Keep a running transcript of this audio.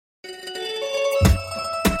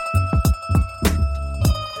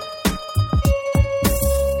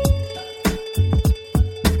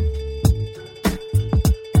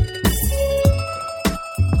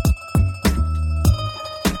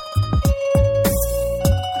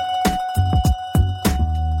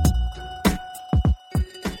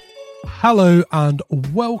Hello and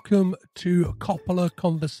welcome to Coppola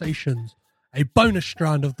Conversations, a bonus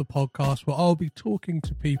strand of the podcast where I'll be talking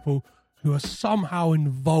to people who are somehow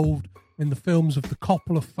involved in the films of the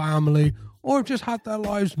Coppola family or have just had their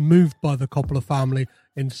lives moved by the Coppola family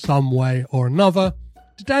in some way or another.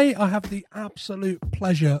 Today I have the absolute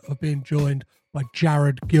pleasure of being joined by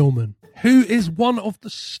Jared Gilman, who is one of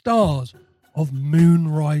the stars of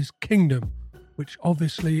Moonrise Kingdom, which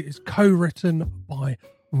obviously is co-written by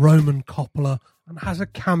Roman Coppola and has a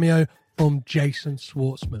cameo from Jason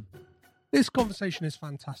Schwartzman. This conversation is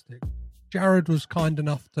fantastic. Jared was kind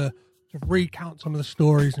enough to recount some of the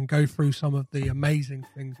stories and go through some of the amazing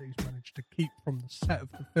things that he's managed to keep from the set of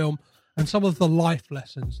the film and some of the life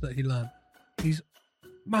lessons that he learned. He's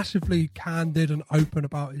massively candid and open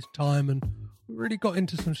about his time, and we really got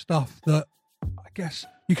into some stuff that I guess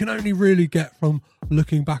you can only really get from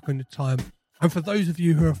looking back on the time. And for those of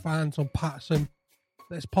you who are fans on Patterson,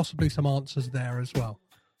 there's possibly some answers there as well.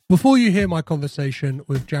 Before you hear my conversation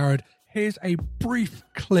with Jared, here's a brief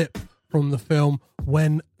clip from the film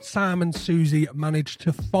when Sam and Susie managed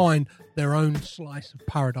to find their own slice of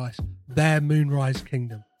paradise, their Moonrise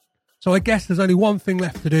Kingdom. So I guess there's only one thing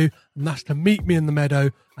left to do, and that's to meet me in the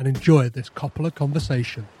meadow and enjoy this Coppola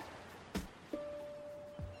conversation.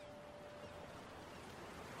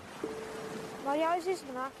 Why do you always use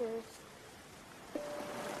binoculars?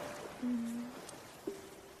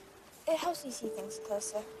 It helps me see things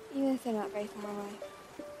closer, even if they're not very far away.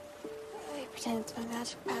 I pretend it's my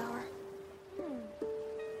magic power.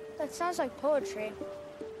 That sounds like poetry.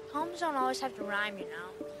 Poems don't always have to rhyme, you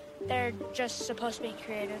know. They're just supposed to be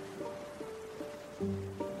creative.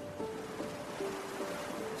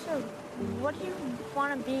 So, what do you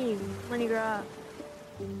want to be when you grow up?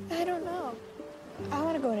 I don't know. I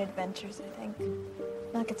want to go on adventures, I think.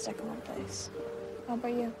 Not get stuck in one place. How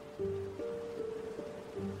about you?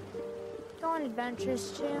 Go on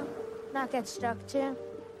adventures, too. Not get stuck, too.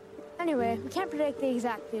 Anyway, we can't predict the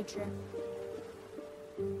exact future.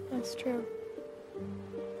 That's true.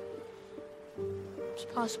 It's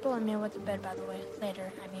possible I'm with the bed, by the way.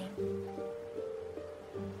 Later, I mean.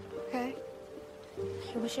 Okay.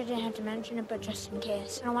 I wish I didn't have to mention it, but just in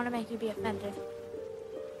case. I don't want to make you be offended.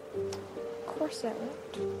 Of course I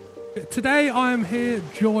won't. Today I am here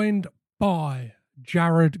joined by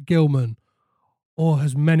Jared Gilman, or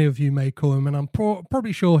as many of you may call him, and I'm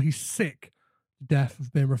probably sure he's sick to death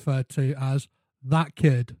of being referred to as that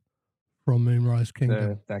kid from Moonrise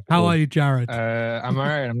Kingdom. How are you, Jared? I'm all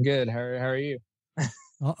right. I'm good. How are you?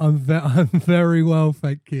 I'm very well,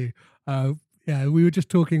 thank you. Yeah, we were just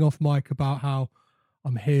talking off mic about how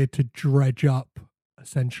I'm here to dredge up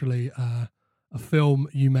essentially a film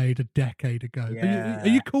you made a decade ago. Yeah. Are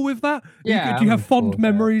you cool with that? Yeah. Do you have fond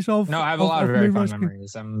memories of? No, I have a lot of very fond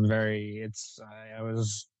Moonrise memories. I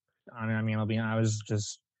was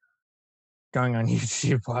just going on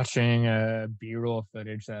YouTube watching B-roll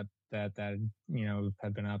footage that had been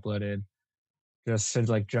uploaded just to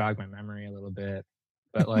like jog my memory a little bit.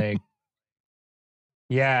 But like,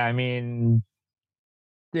 I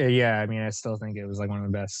still think it was like one of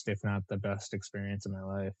the best, if not the best experience of my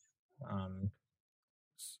life.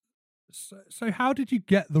 So how did you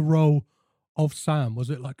get the role of Sam? Was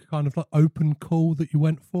it like a kind of like open call that you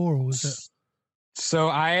went for, or was it? So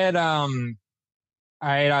I had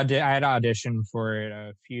auditioned for it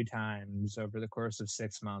a few times over the course of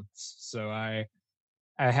 6 months. So I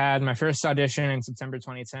had my first audition in September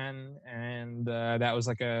 2010, and that was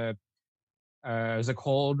like it was a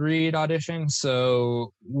cold read audition.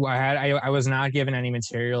 So I was not given any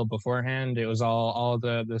material beforehand. It was all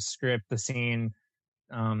the script, the scene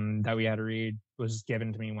that we had to read was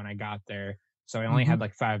given to me when I got there. So I only had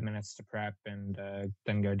like 5 minutes to prep and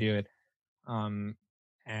then go do it.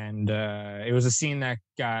 It was a scene that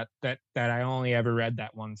I only ever read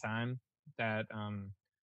that one time, that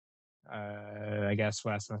I guess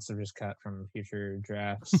Wes must have just cut from future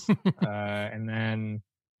drafts. And then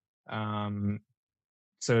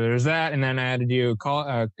so there's that, and then I had to do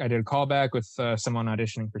I did a callback with someone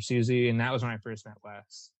auditioning for Susie, and that was when I first met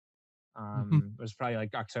Wes. It was probably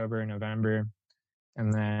like October, November,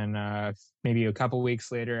 and then maybe a couple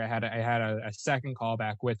weeks later, I had a second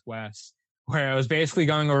callback with Wes, where I was basically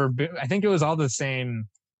going over. I think it was all the same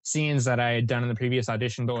scenes that I had done in the previous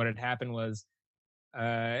audition, but what had happened was,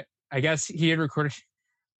 I guess he had recorded.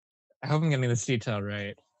 I hope I'm getting this detail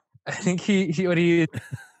right. I think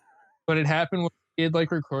what had happened was he had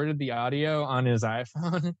like recorded the audio on his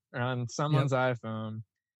iPhone or on someone's iPhone.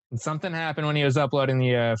 And something happened when he was uploading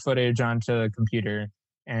the footage onto the computer,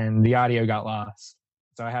 and the audio got lost.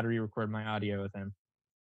 So I had to re-record my audio with him.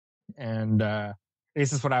 And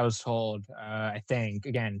This is what I was told. I think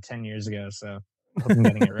again 10 years ago, so I hope I'm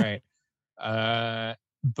getting it right.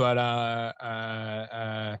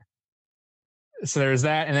 So there's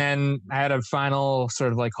that, and then I had a final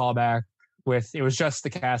sort of like callback with it was just the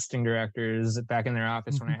casting directors back in their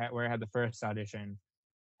office when I had the first audition,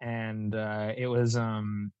 and it was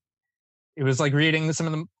like reading some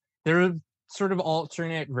of them. There were sort of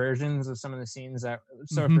alternate versions of some of the scenes that.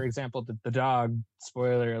 So, for example, the dog.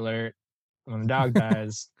 Spoiler alert: when the dog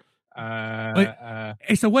dies.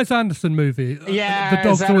 It's a Wes Anderson movie. Yeah, the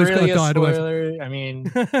dog's always got to die. Spoiler? I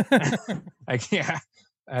mean, yeah,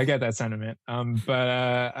 I get that sentiment.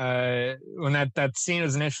 But when that scene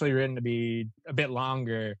was initially written to be a bit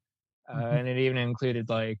longer, and it even included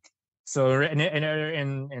like so in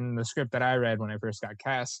the script that I read when I first got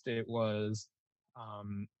cast, it was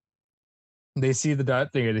they see the dog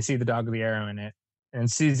with the arrow in it,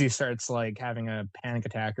 and Susie starts like having a panic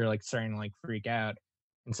attack or like starting to like freak out,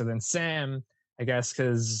 and so then Sam, I guess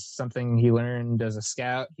because something he learned as a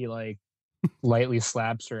scout, he like lightly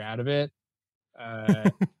slaps her out of it,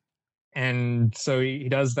 and so he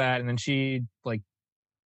does that, and then she like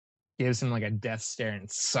gives him like a death stare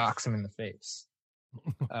and socks him in the face.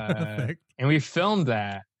 And we filmed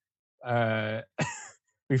that.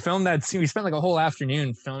 We filmed that scene. We spent like a whole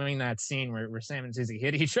afternoon filming that scene where Sam and Susie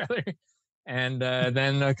hit each other. And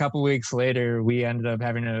then a couple weeks later, we ended up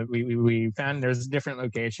having we found there's a different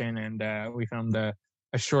location, and we filmed a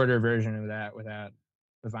shorter version of that without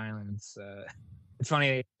the violence. It's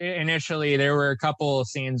funny. Initially, there were a couple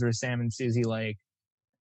scenes where Sam and Susie like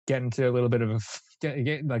get into a little bit of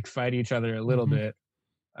like fight each other a little bit,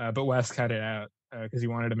 but Wes cut it out because he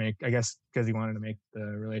wanted to make the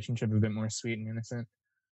relationship a bit more sweet and innocent.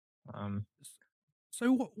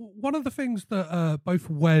 So one of the things that both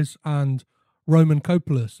Wes and Roman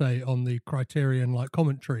Coppola say on the Criterion like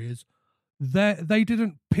commentary is they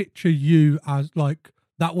didn't picture you as like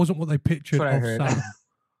that wasn't what they pictured of Sam.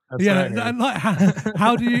 Yeah, and like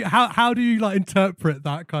how do you like interpret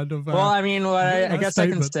that kind of? Well, I mean, what I guess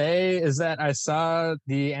statement. I can say is that I saw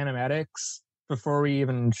the animatics before we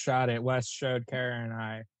even shot it. Wes showed Kara and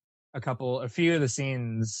I a few of the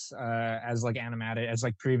scenes as like animatic, as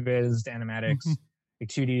like previs animatics, like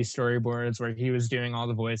 2D storyboards where he was doing all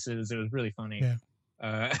the voices. It was really funny.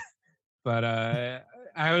 Yeah. But I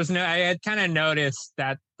had kind of noticed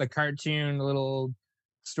that the cartoon little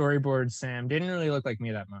storyboard Sam didn't really look like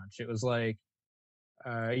me that much. It was like,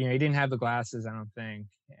 he didn't have the glasses, I don't think,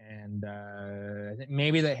 and I think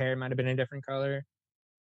maybe the hair might have been a different color.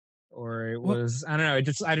 Or it was I don't know.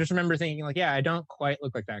 I just remember thinking like, yeah, I don't quite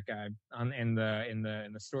look like that guy in the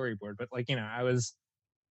storyboard. But like I was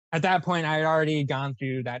at that point I had already gone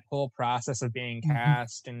through that whole process of being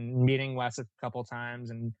cast and meeting Wes a couple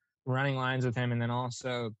times and running lines with him, and then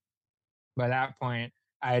also by that point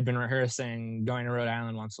I had been rehearsing, going to Rhode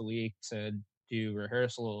Island once a week to do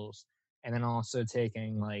rehearsals, and then also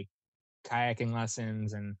taking like kayaking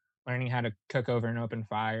lessons and learning how to cook over an open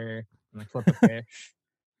fire and like flip a fish.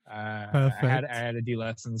 I had to do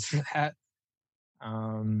lessons for that.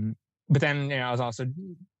 But then I was also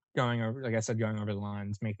going over the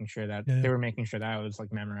lines, making sure that they were making sure that I was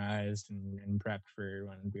like memorized and prepped for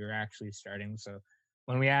when we were actually starting. So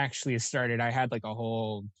when we actually started, I had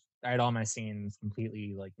all my scenes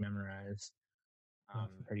completely like memorized,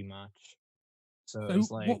 pretty much. So it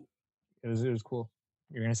was like it was cool.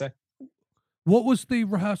 You're gonna say? What was the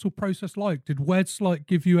rehearsal process like? Did Wes like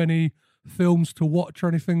give you any films to watch or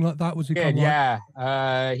anything like that? Was he good? Yeah,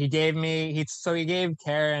 he gave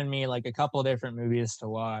Kara and me like a couple different movies to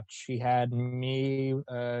watch. He had me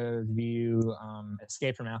view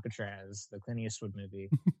Escape from Alcatraz, the Clint Eastwood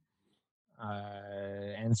movie,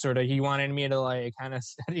 and sort of he wanted me to like kind of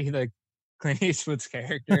study the Clint Eastwood's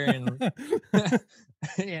character and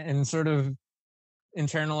and sort of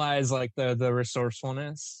internalize like the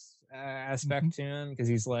resourcefulness aspect to him, because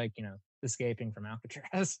he's like escaping from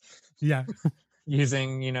Alcatraz. Yeah.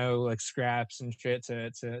 Using like scraps and shit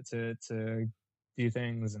to do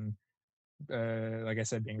things, and like I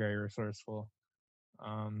said, being very resourceful.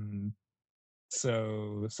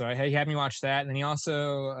 So he had me watch that, and then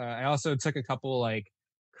I also took a couple like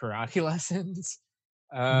karate lessons,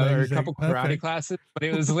 or a couple karate classes, but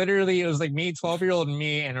it was like me, 12-year-old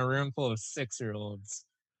me, and a room full of 6-year-olds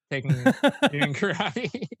doing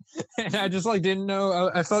karate. And I just like didn't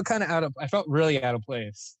know. I felt kind of I felt really out of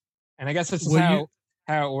place. And I guess that's just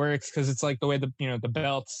how it works, because it's like the way the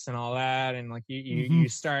belts and all that, and like you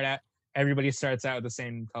start at, everybody starts out with the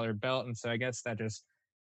same colored belt, and so I guess that just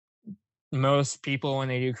most people when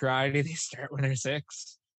they do karate, they start when they're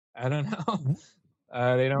 6. I don't know.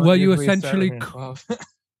 They don't. Were you essentially?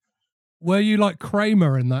 Were you like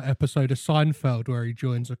Kramer in that episode of Seinfeld where he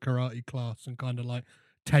joins a karate class and kind of like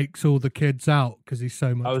takes all the kids out because he's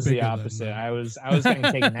so much I was bigger the opposite. than I was getting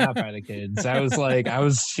taken out by the kids. I was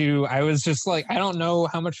just like, I don't know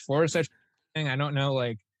how much force I don't know,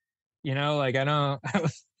 like, like I don't, I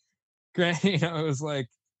was, it was like,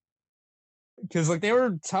 because like they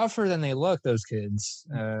were tougher than they looked, those kids.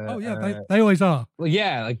 Oh yeah, they always are. Well,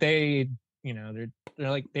 yeah, like they're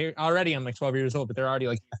like they're already, I'm like 12 years old, but they're already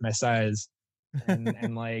like half my size,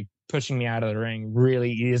 and like pushing me out of the ring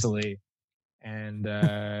really easily, and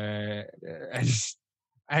it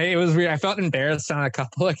was weird. I felt embarrassed on a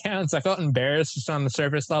couple accounts. I felt embarrassed just on the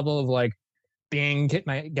surface level of like getting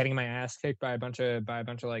my ass kicked by a bunch of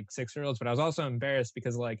like 6-year-olds, but I was also embarrassed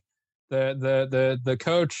because like the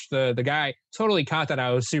coach, the guy totally caught that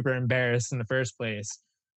I was super embarrassed in the first place.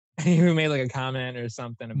 And he made like a comment or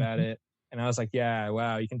something about it. And I was like, yeah,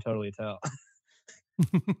 wow, you can totally tell.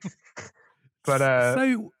 but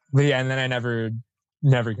yeah, and then I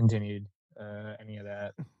never continued any of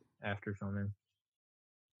that after filming.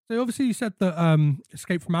 So obviously you said that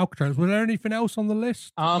Escape from Alcatraz. Was there anything else on the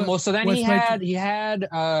list? Well, so then he had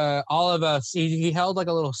all of us. He held like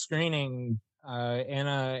a little screening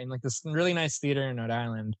in like this really nice theater in Rhode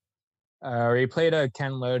Island, where he played a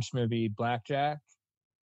Ken Loach movie, Blackjack.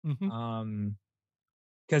 Mm-hmm.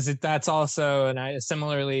 Because that's also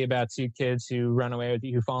similarly about two kids who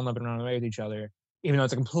fall in love and run away with each other, even though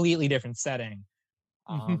it's a completely different setting.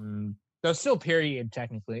 Though still period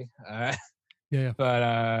technically. Yeah.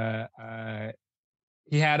 But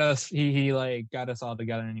he had us. He like got us all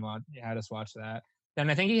together and he had us watch that. Then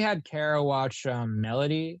I think he had Kara watch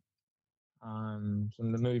Melody, from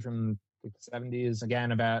the movie from the 70s,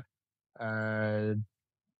 again about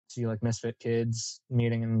two like misfit kids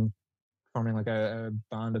meeting and forming like a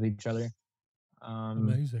bond with each other.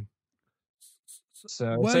 Amazing.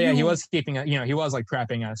 So yeah, he was keeping he was like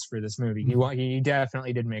prepping us for this movie. He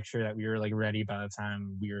definitely did make sure that we were like ready by the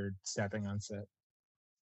time we were stepping on set.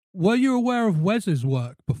 Were you aware of Wes's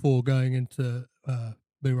work before going into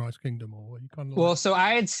Moonrise Kingdom, or were you kind of well, so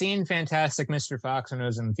I had seen Fantastic Mr. Fox when it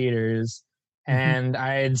was in theaters, and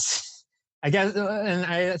I guess, and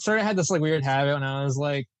I sort of had this like weird habit when I was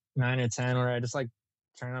like 9 or 10 where I just like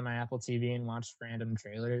turn on my Apple TV and watch random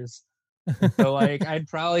trailers. So like I'd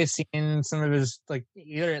probably seen some of his like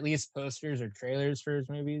either at least posters or trailers for his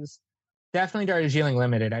movies. Definitely Darjeeling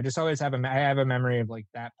Limited. I just always have I have a memory of like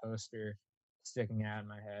that poster sticking out in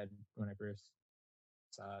my head when I first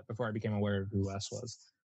saw it, before I became aware of who Wes was.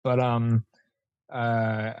 But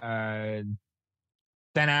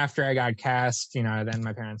then after I got cast, then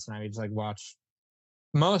my parents and I just like watched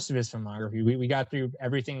most of his filmography. We got through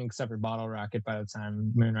everything except for Bottle Rocket by the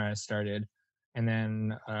time Moonrise started. And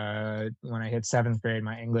then when I hit 7th grade,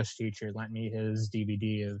 my English teacher lent me his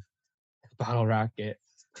DVD of Bottle Rocket.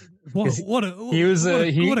 He was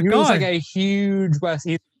like a huge Wes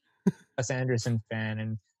Anderson fan,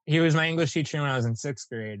 and he was my English teacher when I was in 6th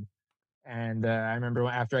grade. And I remember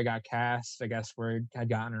after I got cast, I guess word had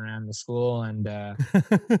gotten around the school, and there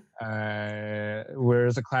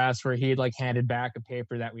was a class where he'd like handed back a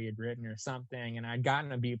paper that we had written or something, and I'd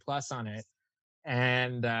gotten a B+ on it.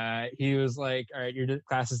 And he was like, all right, your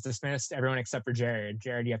class is dismissed, everyone except for Jared,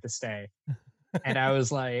 you have to stay. And I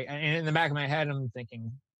was like, and in the back of my head I'm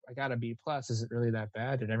thinking, I got a B+, is it really that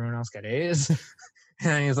bad? Did everyone else get A's?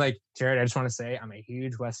 And he's like, Jared, I just want to say I'm a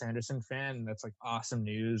huge Wes Anderson fan. That's like awesome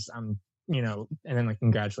news. I'm and then like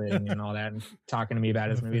congratulating me and all that and talking to me about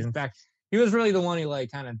his movies. In fact, he was really the one who like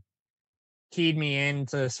kind of keyed me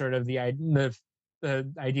into sort of the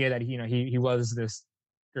idea that he was this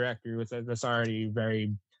director with this already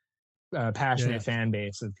very passionate fan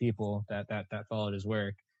base of people that followed his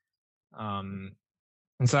work. And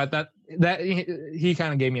so that he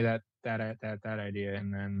kind of gave me that idea,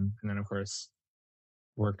 and then of course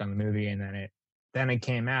worked on the movie, and then it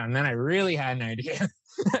came out, and then I really had an idea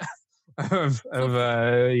of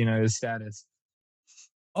his status.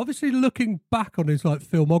 Obviously, looking back on his like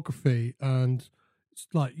filmography, and it's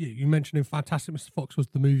like you mentioned in Fantastic Mr. Fox was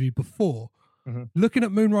the movie before. Looking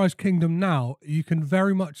at Moonrise Kingdom now, you can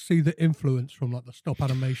very much see the influence from like the stop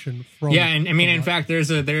animation from. Yeah, and I mean, in fact,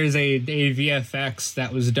 there's a VFX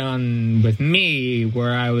that was done with me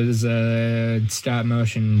where I was a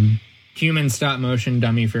human stop motion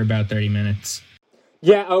dummy for about 30 minutes.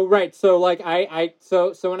 Yeah. Oh, right. So like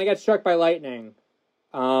so when I got struck by lightning,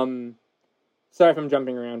 sorry if I'm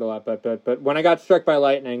jumping around a lot, but when I got struck by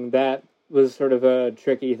lightning, that was sort of a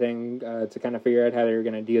tricky thing to kind of figure out how they were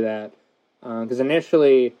going to do that. Because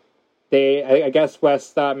initially, I guess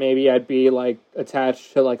Wes thought maybe I'd be like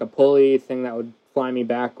attached to like a pulley thing that would fly me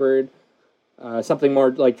backward, something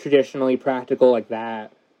more like traditionally practical like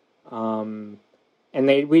that. And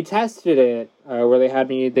we tested it where they had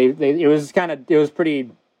me. It was pretty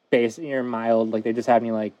basic or mild. Like they just had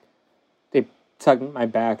me like they tugged my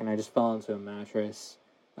back and I just fell into a mattress.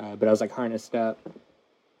 But I was like harnessed up.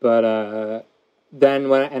 But then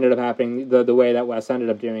what ended up happening, the way that Wes ended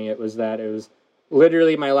up doing it was that it was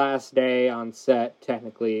literally my last day on set.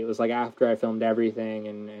 Technically, it was like after I filmed everything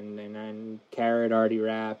and Kara had already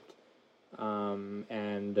wrapped.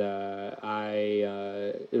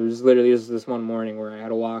 It was literally this one morning where I had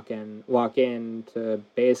to walk in to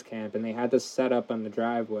base camp, and they had this set up on the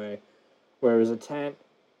driveway where it was a tent,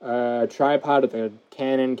 tripod with a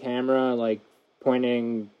Canon camera, like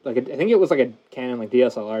pointing, like I think it was like a Canon like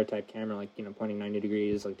DSLR type camera, like pointing 90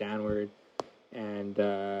 degrees like downward, and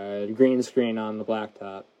green screen on the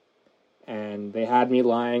blacktop, and they had me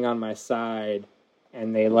lying on my side,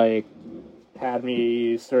 and they like had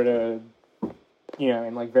me sort of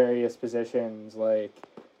in like various positions, like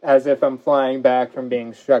as if I'm flying back from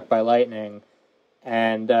being struck by lightning,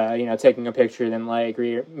 and taking a picture, then like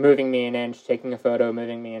moving me an inch, taking a photo,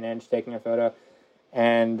 moving me an inch, taking a photo,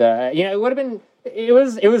 and it would have been, it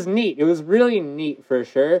was neat. It was really neat for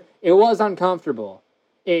sure. It was uncomfortable.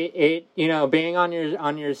 It being on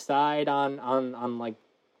your side on like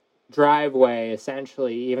driveway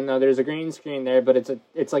essentially, even though there's a green screen there, but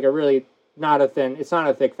it's like a really it's not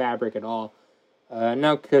a thick fabric at all.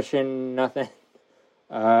 No cushion, nothing.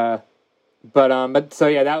 But so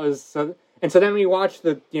yeah, that was so. And so then when you watch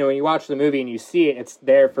when you watch the movie and you see it, it's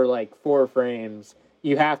there for like 4 frames.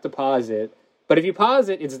 You have to pause it, but if you pause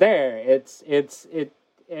it, it's there. It's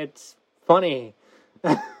funny.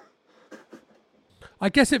 I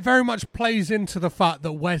guess it very much plays into the fact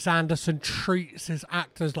that Wes Anderson treats his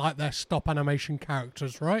actors like they're stop animation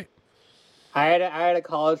characters, right? I had a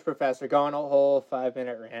college professor go on a whole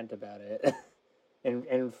 5-minute rant about it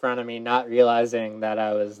in front of me, not realizing that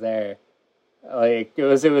I was there. Like it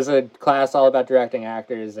was a class all about directing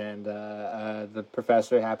actors, and the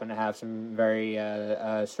professor happened to have some very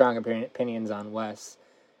strong opinions on Wes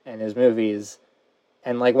and his movies,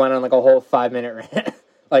 and like went on like a whole 5-minute rant,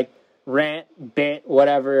 like rant bit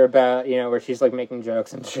whatever about where she's like making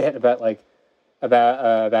jokes and shit about it,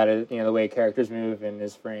 the way characters move and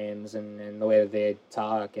his frames and the way that they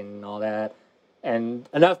talk and all that. And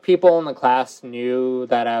enough people in the class knew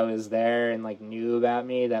that I was there and like knew about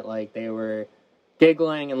me that like they were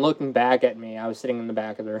giggling and looking back at me. I was sitting in the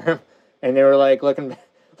back of the room, and they were like looking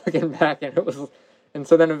back, and it was. And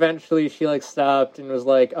so then eventually she like stopped and was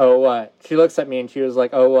like, "Oh, what?" She looks at me and she was like,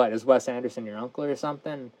 "Oh, what? Is Wes Anderson your uncle or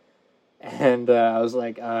something?" And I was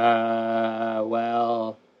like,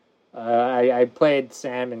 well, I played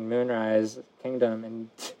Sam in Moonrise Kingdom, and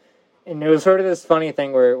it was sort of this funny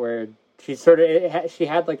thing where she she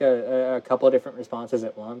had like a couple of different responses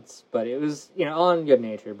at once, but it was all in good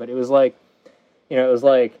nature. But it was like,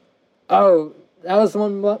 oh, that was the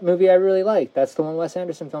one movie I really liked. That's the one Wes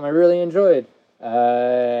Anderson film I really enjoyed.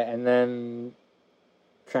 And then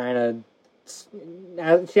she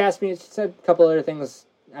asked me, she said a couple other things.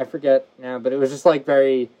 I forget now, but it was just like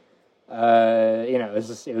very,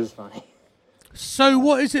 it was funny. So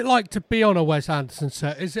what is it like to be on a Wes Anderson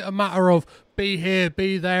set? Is it a matter of be here,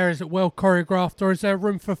 be there? Is it well choreographed, or is there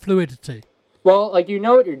room for fluidity? Well, like,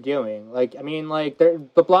 what you're doing. Like, I mean, like, the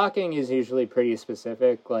blocking is usually pretty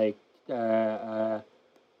specific, like,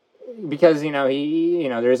 because, there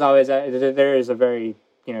is a very,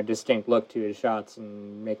 distinct look to his shots,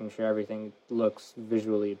 and making sure everything looks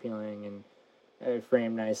visually appealing and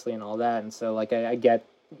framed nicely and all that. And so, like, I get,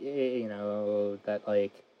 that,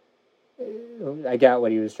 like, I got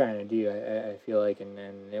what he was trying to do, I feel like, and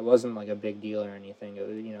it wasn't, like, a big deal or anything. It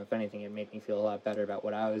was, if anything, it made me feel a lot better about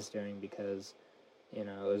what I was doing, because, it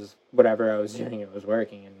was whatever I was doing, it was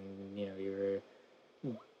working, and,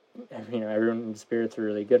 everyone's spirits were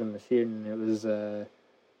really good in the shoot, and it was, and,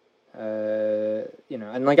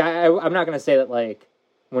 like, I'm not going to say that, like,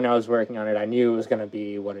 when I was working on it, I knew it was going to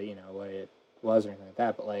be what it was or anything like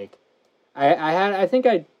that, but, like, I had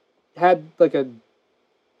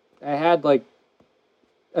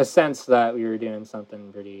a sense that we were doing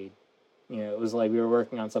something pretty, it was like we were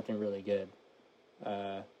working on something really good,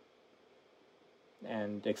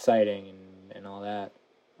 and exciting and all that.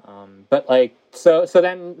 But like, so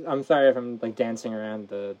then, I'm sorry if I'm like dancing around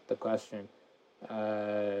the question.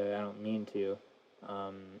 I don't mean to.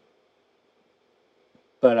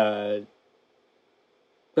 But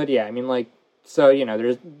yeah, I mean, like, so,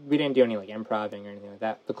 we didn't do any like improv-ing or anything like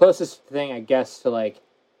that. The closest thing, I guess, to like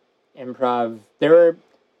improv, there were,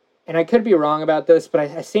 and I could be wrong about this, but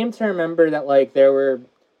I seem to remember that like there were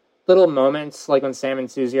little moments like when Sam and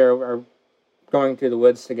Susie are going through the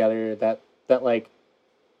woods together that like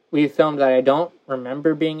we filmed that I don't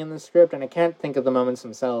remember being in the script, and I can't think of the moments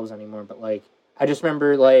themselves anymore. But like I just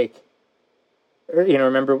remember like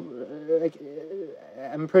like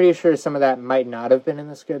I'm pretty sure some of that might not have been in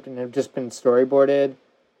the script and have just been storyboarded,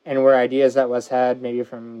 and were ideas that Wes had maybe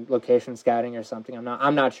from location scouting or something.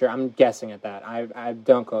 I'm not sure. I'm guessing at that. I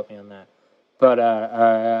don't quote me on that. But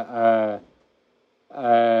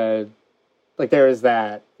like there was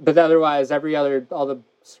that. But otherwise, everything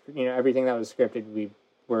that was scripted, we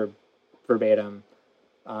were verbatim.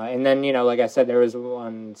 And then, like I said, there was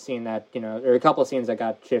one scene that, there were a couple of scenes that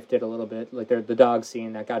got shifted a little bit. Like the dog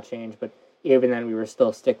scene that got changed, but even then we were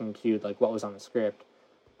still sticking to like what was on the script.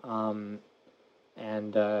 I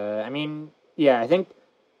think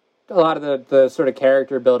a lot of the sort of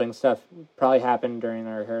character building stuff probably happened during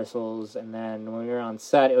the rehearsals, and then when we were on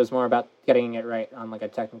set, it was more about getting it right on like a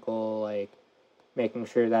technical, like making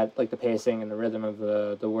sure that like the pacing and the rhythm of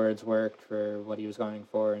the words worked for what he was going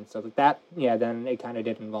for and stuff like that. Yeah, then it kind of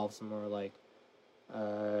did involve some more like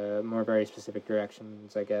more very specific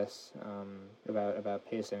directions, I guess, about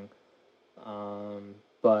pacing.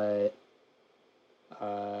 But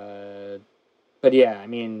yeah, I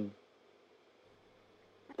mean,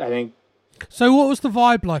 I think. So what was the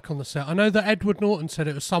vibe like on the set? I know that Edward Norton said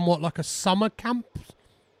it was somewhat like a summer camp.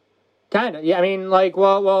 Kind of, yeah. I mean, like,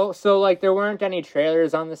 well. So, like, there weren't any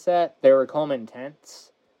trailers on the set. There were Coleman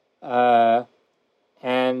tents, and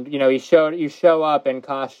you show up in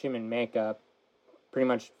costume and makeup, pretty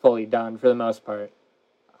much fully done for the most part,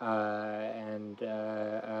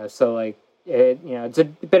 so like it's a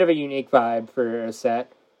bit of a unique vibe for a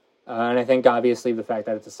set, and I think obviously the fact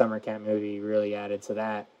that it's a summer camp movie really added to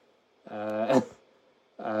that.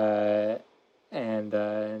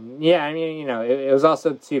 Yeah, I mean, it was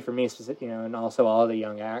also too for me, and also all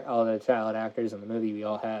the child actors in the movie we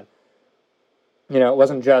all had. It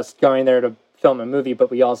wasn't just going there to film a movie, but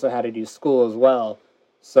we also had to do school as well.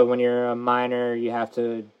 So when you're a minor, you have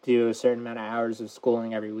to do a certain amount of hours of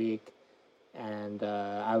schooling every week, and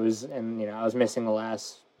I was missing the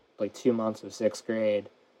last like 2 months of 6th grade,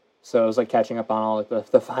 so it was like catching up on all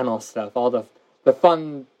like the final stuff, all the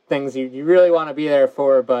fun things you really want to be there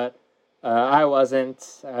for, but. I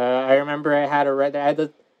wasn't. I remember I had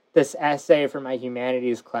this essay for my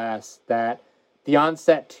humanities class that the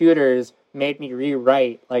on-set tutors made me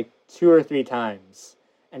rewrite like 2 or 3 times,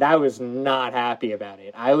 and I was not happy about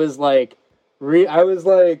it. I was like, first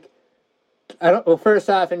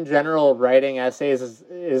off, in general, writing essays is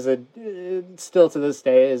still to this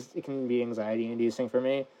day it can be anxiety-inducing for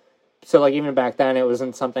me. So like even back then, it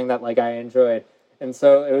wasn't something that like I enjoyed, and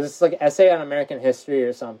so it was just like essay on American history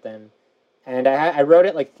or something. And I wrote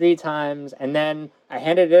it like 3 times, and then I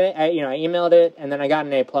handed it. I emailed it, and then I got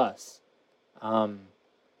an A+. It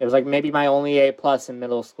was like maybe my only A+ in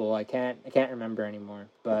middle school. I can't remember anymore,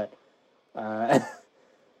 but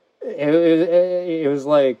it was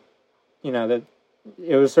like that.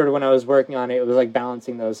 It was sort of when I was working on it. It was like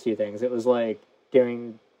balancing those 2 things. It was like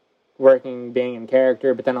being in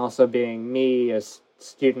character, but then also being me, a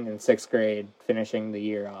student in 6th grade, finishing the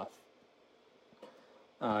year off.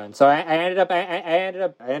 And so I ended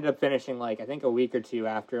up finishing like I think a week or 2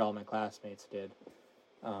 after all my classmates did.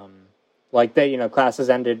 Like classes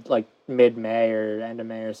ended like mid-May or end of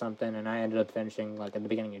May or something, and I ended up finishing like at the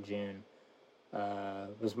beginning of June.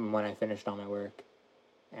 Was when I finished all my work,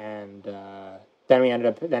 and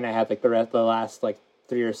then I had like the last like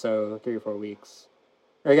 3 or 4 weeks,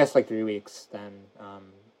 or I guess like 3 weeks then,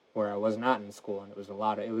 where I was not in school, and that was a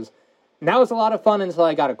lot of fun until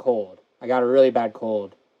I got a cold. I got a really bad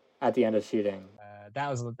cold at the end of shooting. That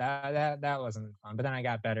wasn't fun, but then I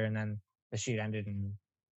got better, and then the shoot ended, and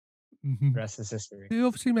the rest is history. You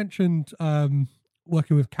obviously mentioned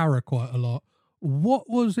working with Kara quite a lot. What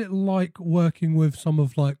was it like working with some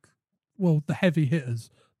of the heavy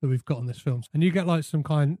hitters that we've got on this film? And you get like some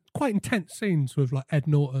quite intense scenes with like Ed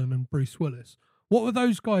Norton and Bruce Willis. What were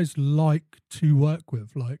those guys like to work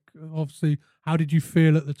with? Like, obviously, how did you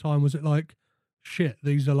feel at the time? Was it like, shit,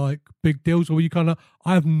 these are like big deals, or were you kind of,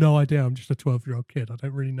 I have no idea, I'm just a 12-year-old kid, I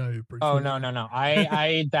don't really know who Bruce Willis is. No.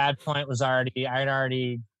 I at that point I'd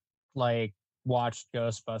already like watched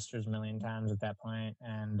Ghostbusters a million times at that point,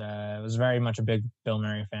 and was very much a big Bill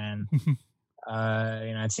Murray fan.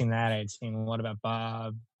 I'd seen that. I'd seen What About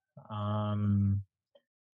Bob, a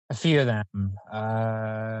few of them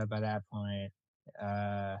by that point.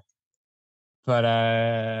 But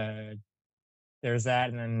there's that,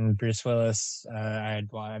 and then Bruce Willis. I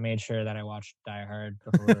made sure that I watched Die Hard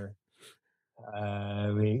before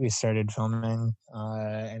we started filming,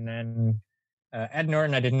 and then Ed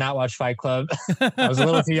Norton. I did not watch Fight Club. I was a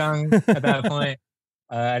little too young at that point.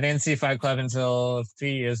 I didn't see Fight Club until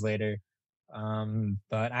 3 years later.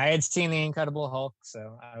 But I had seen The Incredible Hulk,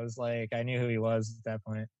 so I was like, I knew who he was at that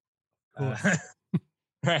point.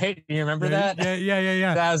 Right? You remember that?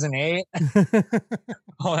 Yeah. 2008,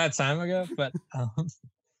 all that time ago. But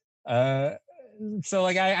so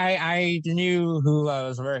like I knew who I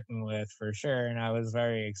was working with for sure, and I was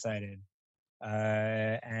very excited.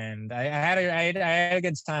 And I had a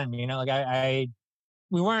good time. You know, like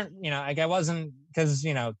we weren't, you know, like I wasn't, because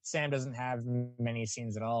you know Sam doesn't have many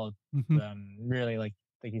scenes at all. Really, like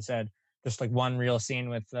you said, just like one real scene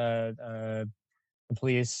with the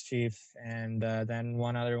police chief, and then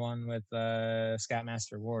one other one with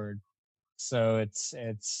Scoutmaster Ward. So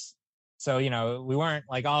it's so you know we weren't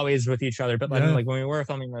like always with each other, but like when we were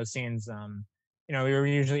filming those scenes, you know, we were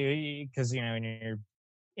usually, because you know when you're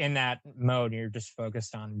in that mode, you're just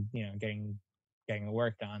focused on, you know, getting the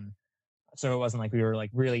work done. So it wasn't like we were like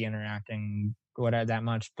really interacting that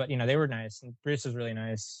much, but you know they were nice, and Bruce was really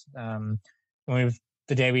nice. When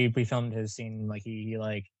the day we filmed his scene, like he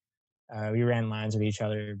like we ran lines with each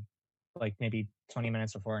other like maybe 20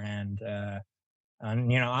 minutes beforehand.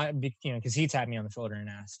 And you know, because he tapped me on the shoulder and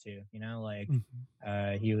asked to, you know, like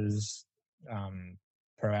he was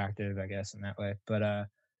proactive, I guess, in that way. But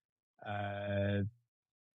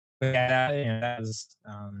yeah, you know, that was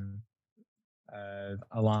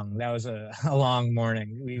a long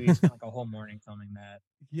morning. We spent like a whole morning filming that.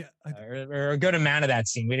 Yeah, or a good amount of that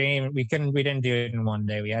scene. We didn't do it in one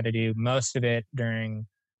day. We had to do most of it during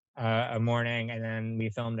a morning, and then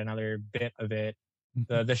we filmed another bit of it.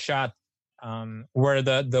 The shot where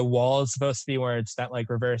the wall is supposed to be, where it's that like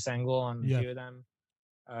reverse angle on the two of them.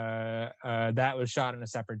 That was shot on a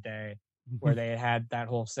separate day, where they had that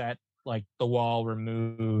whole set, like the wall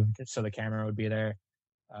removed so the camera would be there.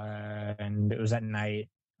 And it was at night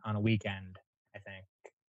on a weekend, I think.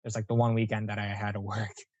 It was like the one weekend that I had to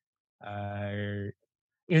work. It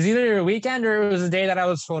was either a weekend or it was a day that I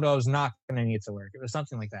was told I was not going to need to work. It was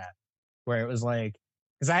something like that, where it was like,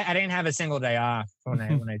 because I didn't have a single day off when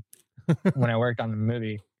I worked on the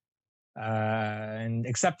movie, and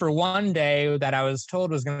except for one day that I was told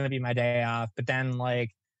was going to be my day off, but then like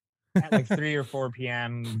at like 3 or 4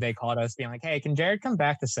 p.m. they called us being like, "Hey, can Jared come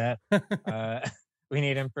back to set? We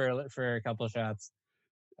need him for a couple of shots."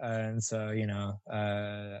 And so, you know,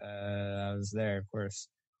 I was there, of course.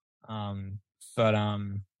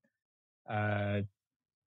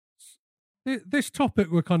 This topic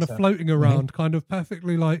we're kind of floating around kind of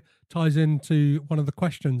perfectly like ties into one of the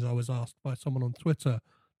questions I was asked by someone on Twitter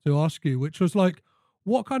to ask you, which was like,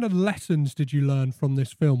 what kind of lessons did you learn from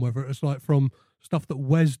this film? Whether it was like from stuff that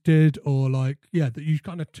Wes did, or like, that you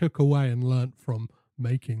kind of took away and learnt from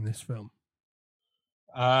making this film.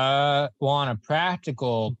 Well, on a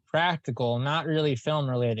practical, not really film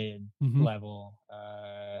related level,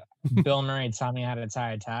 Bill Murray taught me how to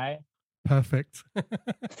tie a tie. Perfect.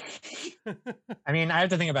 I mean, I have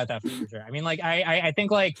to think about that for sure. I mean, like, I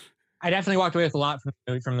think like I definitely walked away with a lot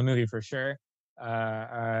from the movie for sure.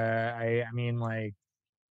 I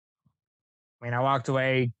walked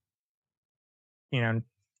away, you know,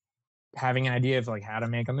 having an idea of like how to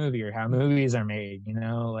make a movie or how movies are made, you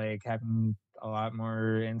know, like having a lot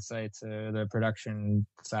more insight to the production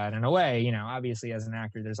side. In a way, you know, obviously as an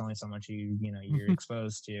actor, there's only so much you're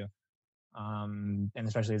exposed to, and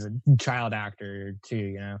especially as a child actor too,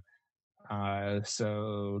 you know.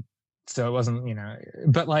 So it wasn't, you know,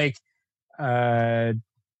 but like, I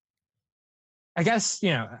guess,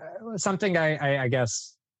 you know, something I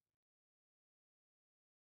guess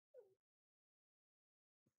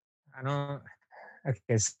I don't.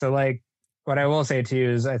 Okay, so like, what I will say to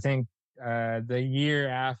you is, I think the year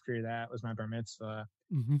after that was my bar mitzvah,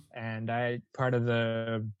 and part of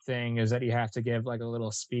the thing is that you have to give like a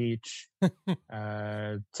little speech,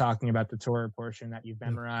 talking about the Torah portion that you've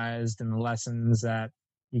memorized and the lessons that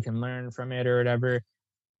you can learn from it or whatever.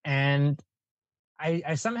 And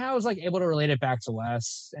I somehow was like able to relate it back to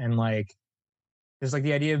Wes, and like there's like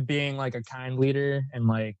the idea of being like a kind leader, and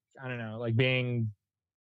like, I don't know, like being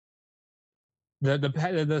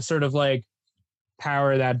the sort of like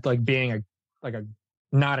power that like being a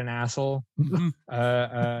not an asshole,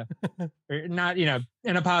 or not, you know,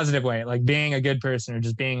 in a positive way, like being a good person, or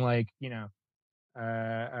just being like, you know,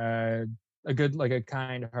 a good, like a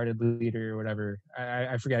kind-hearted leader or whatever.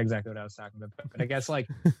 I forget exactly what I was talking about, but I guess like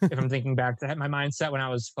if I'm thinking back to my mindset when I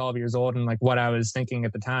was 12 years old and like what I was thinking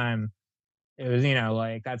at the time, it was, you know,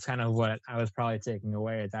 like that's kind of what I was probably taking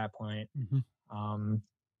away at that point.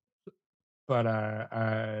 But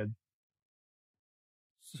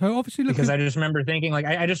So obviously, because I just remember thinking, like,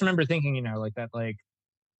 I just remember thinking, you know, like that, like,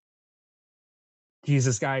 he's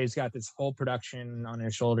this guy who's got this whole production on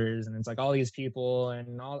his shoulders, and it's like all these people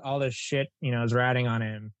and all this shit, you know, is ratting on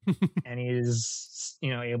him, and he's,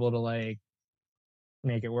 you know, able to like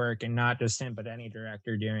make it work, and not just him, but any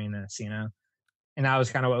director doing this, you know. And that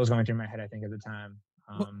was kind of what was going through my head, I think, at the time.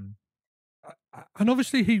 And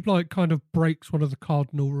obviously, he like kind of breaks one of the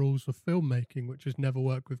cardinal rules of filmmaking, which is never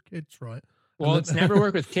work with kids, right? Well, it's never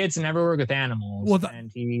work with kids and never work with animals. Well,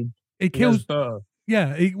 and he kills both.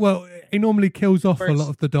 Yeah, he normally kills off a lot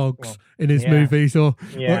of the dogs in his movies, or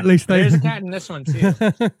at least there's a cat in this one too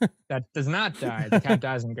that does not die. The cat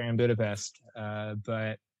dies in Grand Budapest,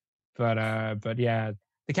 but yeah,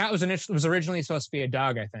 the cat was originally supposed to be a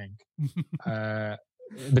dog, I think,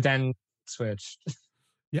 but then switched.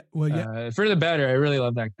 Yeah, well, yeah, for the better. I really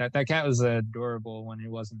love that. That cat was adorable when he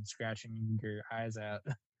wasn't scratching your eyes out.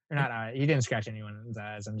 Or not, he didn't scratch anyone's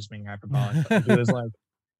eyes. I'm just being hyperbolic. But he was like,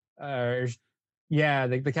 yeah,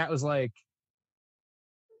 the cat was like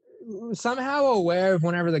somehow aware of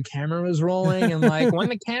whenever the camera was rolling, and like when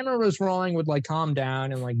the camera was rolling would like calm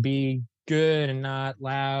down and like be good and not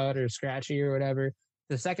loud or scratchy or whatever.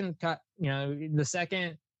 The second cut, you know, the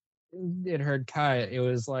second it heard cut, it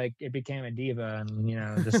was like it became a diva, and you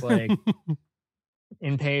know, just like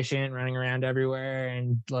impatient, running around everywhere,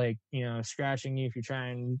 and like, you know, scratching you if you try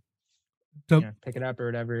and you know, pick it up or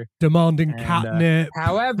whatever, demanding catnip.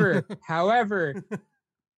 However,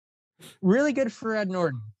 really good for Ed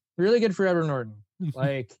Norton.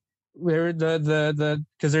 Like where the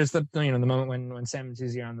because there's the, you know, the moment when Sam and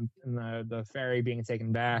Susie are on the ferry being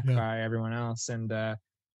taken back by everyone else, and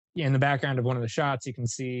in the background of one of the shots you can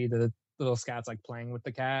see the little scouts like playing with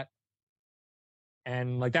the cat,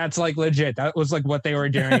 and like that's like legit. That was like what they were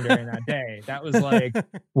doing during that day. That was like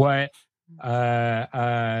what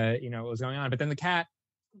you know, what was going on. But then the cat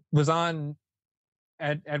was on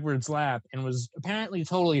Edward's lap and was apparently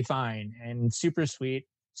totally fine and super sweet,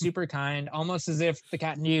 super kind, almost as if the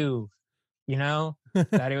cat knew, you know,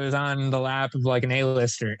 that it was on the lap of like an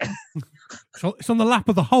A-lister. So it's on the lap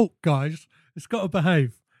of the Hulk, guys. It's got to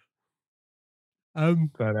behave.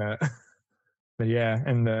 But yeah,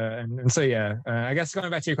 and so yeah, I guess going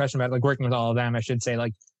back to your question about like working with all of them, I should say,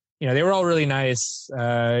 like, you know, they were all really nice. You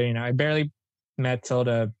know, I barely met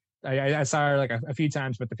Tilda. I saw her like a few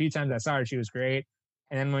times, but the few times I saw her, she was great.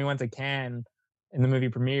 And then when we went to Cannes and the movie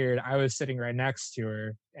premiered, I was sitting right next to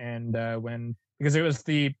her, and because it was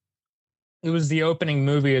the opening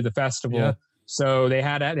movie of the festival, so they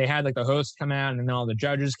had like the host come out, and then all the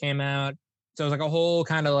judges came out. So it was like a whole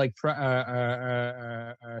kind of like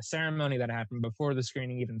ceremony that happened before the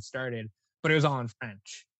screening even started, but it was all in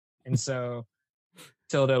French. And so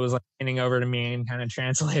Tilda was like leaning over to me and kind of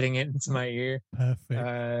translating it into my ear.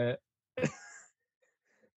 Perfect.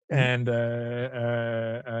 And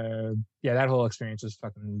yeah, that whole experience was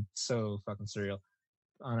so fucking surreal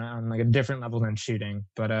on like a different level than shooting.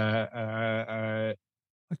 But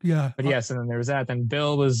yes, and then there was that. Then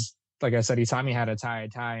Bill was, like I said, he taught me how to tie a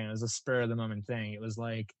tie, and it was a spur of the moment thing. It was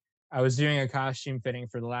like I was doing a costume fitting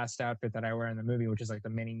for the last outfit that I wear in the movie, which is like the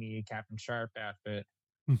mini-me Captain Sharp outfit.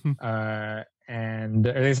 And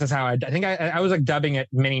at least that's how I think I was like dubbing it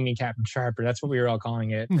mini-me Captain Sharp, or that's what we were all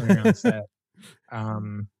calling it when we were on set.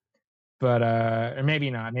 But or maybe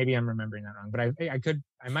not. Maybe I'm remembering that wrong. But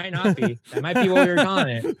I might not be. That might be what we were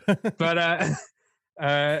calling it. But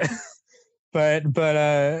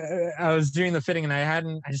I was doing the fitting, and I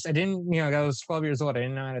didn't, you know, I was 12 years old. I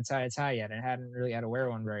didn't know how to tie a tie yet. I hadn't really had to wear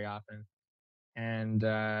one very often. And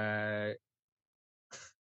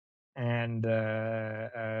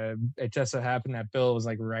it just so happened that Bill was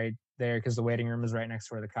like right there, because the waiting room was right next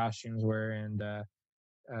to where the costumes were, and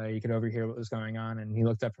you could overhear what was going on. And he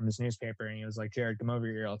looked up from his newspaper, and he was like, "Jared, come over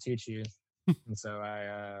here. I'll teach you." And so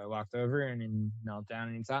I walked over, and he knelt down,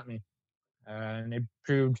 and he taught me. And it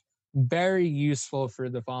proved very useful for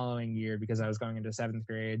the following year, because I was going into 7th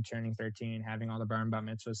grade, turning 13, having all the bar and bat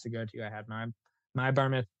mitzvahs to go to. I had my bar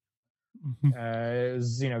mitzvah. It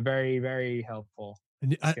was, you know, very, very helpful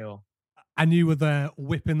skill. And you were there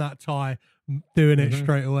whipping that tie, doing it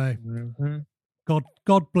straight away.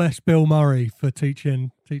 God bless Bill Murray for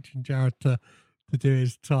teaching Jared to do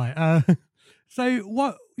his tie. So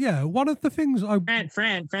what? Yeah, one of the things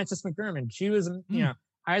Frances McDermott. She was, you know,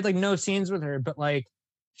 I had like no scenes with her, but like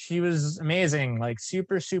she was amazing, like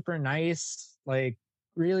super, super nice, like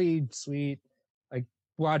really sweet. Like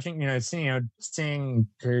watching, you know, seeing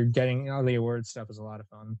her getting all the award stuff was a lot of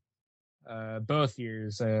fun. Both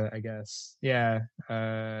years, I guess. Yeah.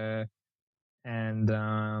 And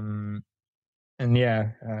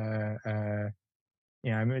yeah,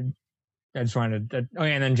 I mean, I just wanted to, oh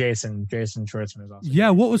yeah, and then Jason Schwartzman was also Yeah,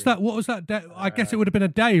 great, what was too. that? What was that day? I guess it would have been a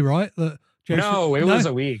day, right? That Jason, no, it was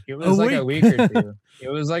a week. It was like a week or two. It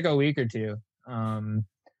was like a week or two.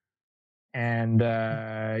 And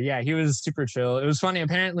yeah, he was super chill. It was funny.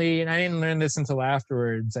 Apparently, and I didn't learn this until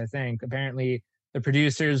afterwards, I think. Apparently, the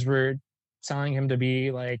producers were telling him to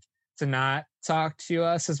be like, to not talk to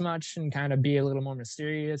us as much and kind of be a little more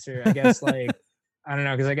mysterious, or I guess like, I don't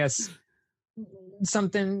know, because I guess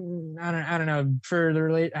something, I don't know, for the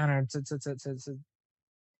relate, I don't know, to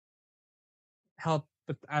help,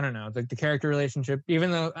 but I don't know, the character relationship, even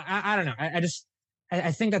though, I don't know,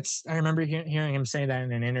 I think that's, I remember hearing him say that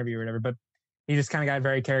in an interview or whatever, but he just kind of got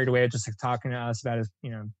very carried away just like talking to us about his,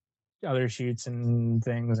 other shoots and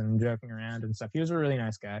things and joking around and stuff. He was a really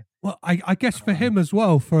nice guy. Well, I guess for him as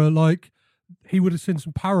well, for like, he would have seen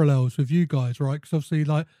some parallels with you guys, right? Because obviously,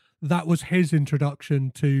 like, that was his introduction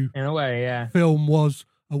to, in a way, yeah. Film was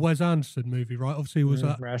a Wes Anderson movie, right? Obviously, he was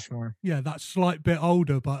that Rushmore. Yeah, that slight bit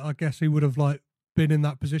older, but I guess he would have like been in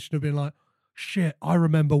that position of being like, shit, I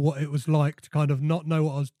remember what it was like to kind of not know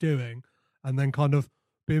what I was doing, and then kind of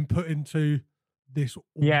being put into this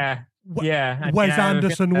Wes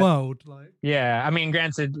Anderson world. Like, yeah, I mean,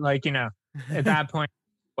 granted, like, at that point,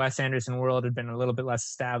 Wes Anderson world had been a little bit less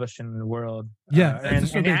established in the world. Yeah, and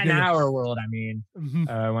in our world, I mean,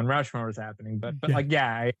 when Rushmore was happening. But like,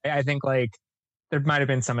 yeah, I think like there might have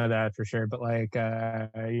been some of that for sure. But like,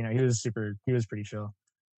 he was pretty chill.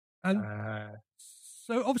 And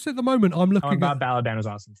so obviously at the moment I'm looking Bob Balaban was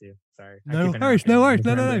awesome too. Sorry. No worries. No.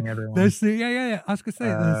 There's I was gonna say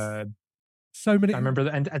there's so many. I remember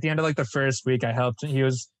and at the end of like the first week, I helped him. He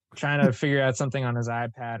was trying to figure out something on his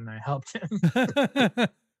iPad, and I helped him.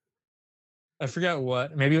 I forget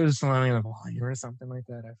what. Maybe it was learning the volume or something like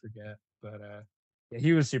that. I forget. But yeah,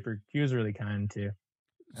 he was really kind too.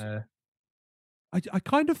 I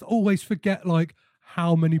kind of always forget like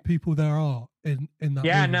how many people there are in that.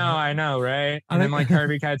 Yeah, movie, no, right? I know, right? And then like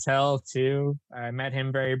Harvey Keitel too. I met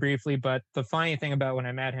him very briefly, but the funny thing about when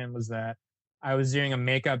I met him was that I was doing a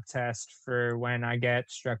makeup test for when I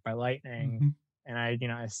get struck by lightning, and I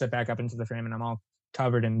step back up into the frame and I'm all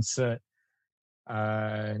covered in soot,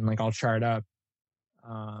 and like all charred up.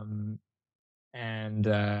 So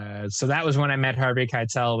that was when I met Harvey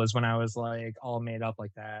Keitel, was when I was like all made up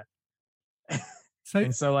like that.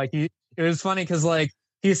 So like it was funny because like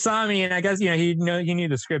he saw me, and I guess he knew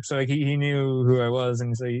the script, so like he knew who I was,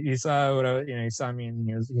 and so he saw what I he saw me, and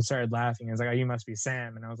he started laughing. He was like, "Oh, you must be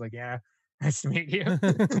Sam," and I was like, "Yeah, nice to meet you."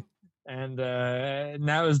 And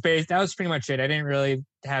that was pretty much it. I didn't really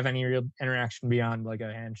have any real interaction beyond like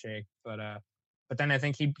a handshake, but then I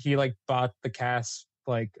think he like bought the cast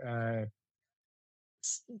like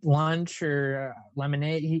lunch or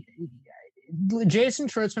lemonade. Jason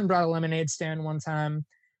Schwartzman brought a lemonade stand one time.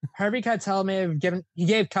 Harvey Keitel he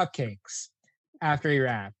gave cupcakes after he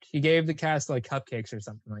rapped. He gave the cast like cupcakes or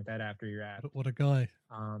something like that after he rapped. What a guy.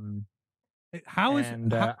 How is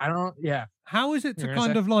it to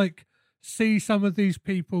kind of like see some of these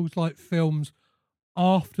people's like films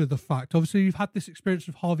after the fact? Obviously, you've had this experience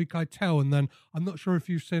with Harvey Keitel, and then I'm not sure if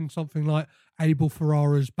you've seen something like Abel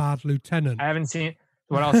Ferrara's Bad Lieutenant. I haven't seen.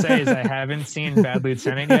 What I'll say is I haven't seen Bad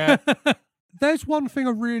Lieutenant yet. There's one thing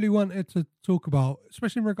I really wanted to talk about,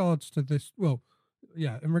 especially in regards to this. Well,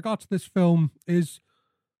 yeah, in regards to this film, is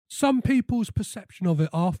some people's perception of it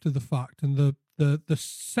after the fact, and the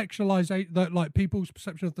sexualization, like people's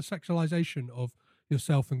perception of the sexualization of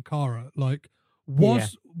yourself and Cara. Like,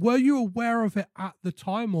 were you aware of it at the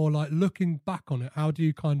time, or like looking back on it, how do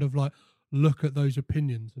you kind of like look at those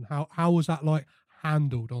opinions, and how was that like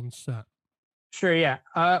handled on set? Sure, yeah.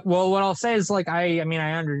 Well, what I'll say is like I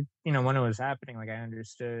when it was happening, like I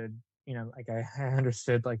understood, I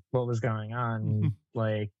understood like what was going on,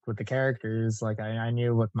 like with the characters. Like I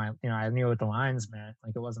knew what I knew what the lines meant.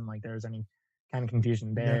 Like it wasn't like there was any kind of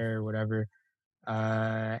confusion there or whatever.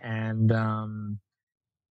 And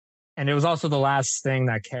it was also the last thing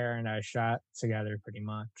that Kara and I shot together. Pretty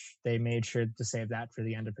much, they made sure to save that for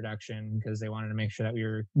the end of production because they wanted to make sure that we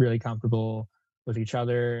were really comfortable with each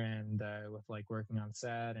other and with like working on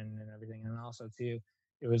set and everything. And also too,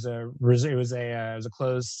 it was a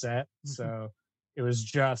closed set, so it was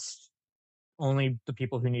just only the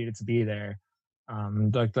people who needed to be there,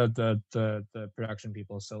 like the production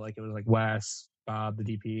people. So like it was like Wes, Bob, the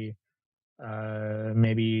DP,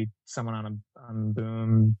 maybe someone on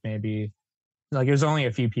boom, maybe like it was only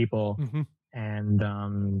a few people,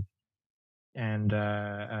 and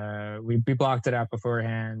we blocked it out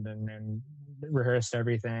beforehand and rehearsed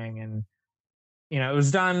everything, and it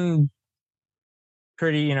was done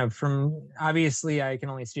pretty, from obviously I can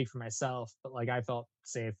only speak for myself, but like I felt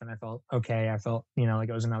safe and I felt okay. I felt, like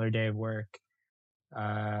it was another day of work.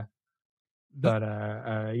 Yeah,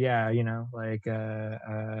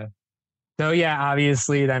 so yeah,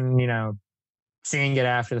 obviously then, seeing it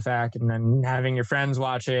after the fact and then having your friends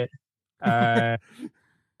watch it, rag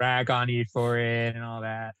on you for it and all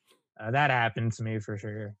that. That happened to me for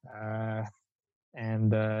sure.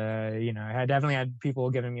 And I definitely had people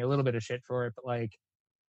giving me a little bit of shit for it, but like,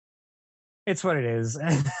 it's what it is.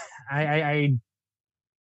 I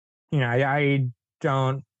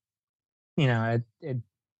don't,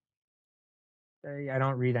 I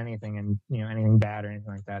don't read anything and anything bad or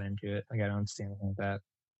anything like that into it. Like I don't see anything like that.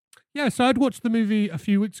 Yeah, so I'd watched the movie a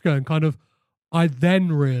few weeks ago and kind of, I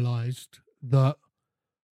then realised that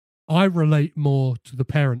I relate more to the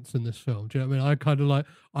parents in this film. Do you know what I mean? I kind of like,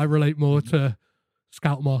 I relate more to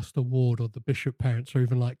Scoutmaster Ward or the Bishop parents or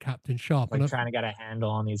even like Captain Sharp. Like and trying to get a handle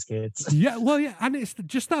on these kids. Yeah, well, yeah, and it's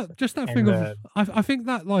just that thing of, I think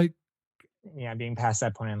that like, yeah, being past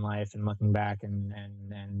that point in life and looking back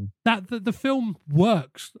and that the film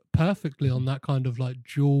works perfectly on that kind of like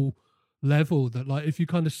dual level that like if you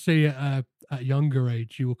kind of see it at a younger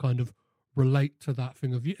age you will kind of relate to that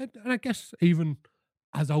thing of you, and I guess even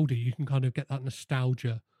as older you can kind of get that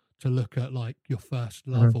nostalgia to look at like your first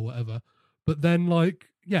love or whatever, but then like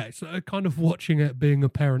yeah, it's kind of watching it being a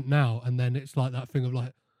parent now, and then it's like that thing of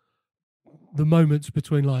like the moments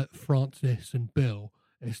between like Francis and Bill,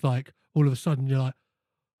 it's like all of a sudden you're like,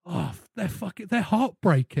 oh, they're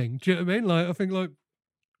heartbreaking. Do you know what I mean? Like, I think like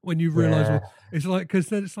when you realize, well, it's like, because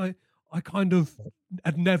then it's like, I kind of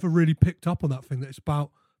had never really picked up on that thing that it's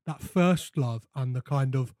about that first love and the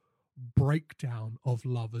kind of breakdown of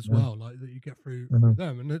love as well, like that you get through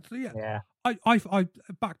them. And it's, I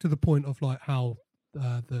back to the point of like how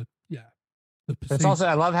but it's also,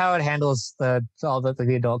 I love how it handles all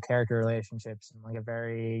the adult character relationships and like a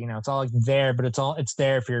very, it's all like there, but it's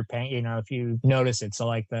there if you're paying, if you notice it. So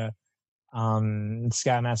like the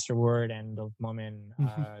Scoutmaster Ward and the woman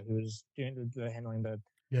who's doing the handling the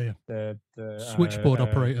switchboard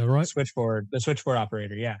operator, right? The switchboard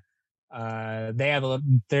operator, yeah. They have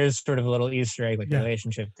there's sort of a little Easter egg, like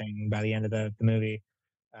relationship thing by the end of the movie,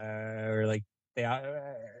 or like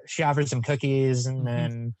she offers some cookies and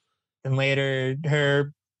then later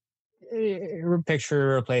her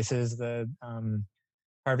picture replaces the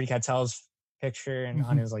Harvey Keitel's picture and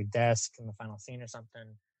on his like desk in the final scene or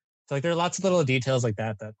something. So like there are lots of little details like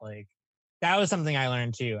that like that was something I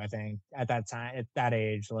learned too, I think, at that time, at that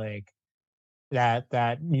age, like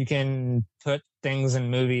that you can put things in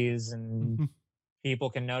movies and people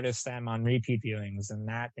can notice them on repeat viewings, and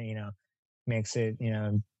that makes it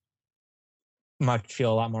much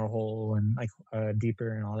feel a lot more whole and like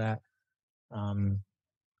deeper and all that.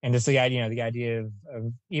 And just the idea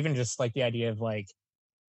of even just like the idea of like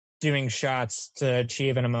doing shots to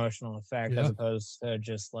achieve an emotional effect as opposed to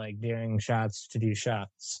just like doing shots to do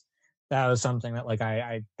shots. That was something that like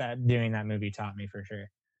that doing that movie taught me for sure.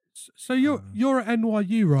 So you're at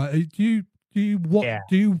NYU, right? Do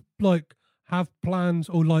you like have plans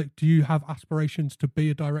or like do you have aspirations to be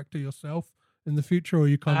a director yourself in the future, or are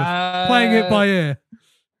you kind of playing it by ear?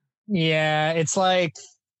 Yeah, it's like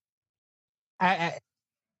and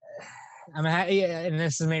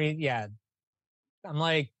this is maybe I'm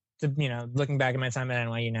like looking back at my time at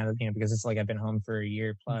NYU now, because it's like I've been home for a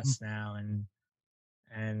year plus now,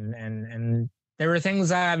 and there were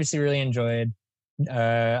things I obviously really enjoyed.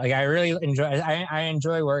 Like I really enjoy I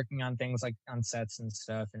enjoy working on things like on sets and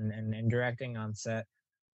stuff and directing on set.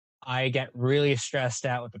 I get really stressed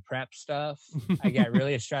out with the prep stuff. I get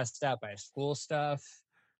really stressed out by school stuff.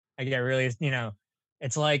 I get really,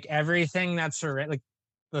 it's like everything that's like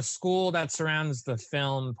the school that surrounds the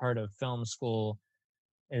film part of film school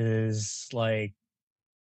is like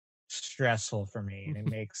stressful for me, and it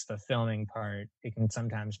makes the filming part, it can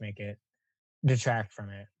sometimes make it detract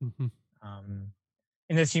from it.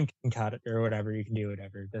 And this you can cut it or whatever, you can do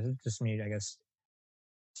whatever. This is just me, I guess,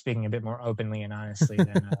 speaking a bit more openly and honestly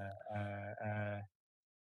than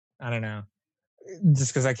I don't know,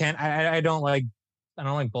 just because I don't like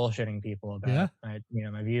bullshitting people about my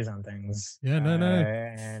views on things.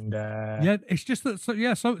 And it's just that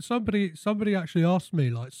somebody actually asked me,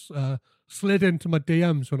 like slid into my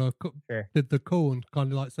DMs when I did the call and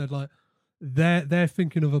kind of like said like they're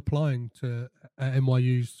thinking of applying to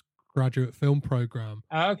NYU's graduate film program.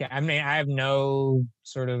 Oh, okay. I mean, I have no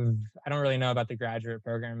sort of, I don't really know about the graduate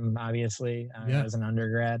program, obviously, as an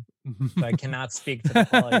undergrad. So I cannot speak to the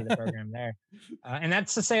quality of the program there. And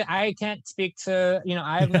that's to say, I can't speak to,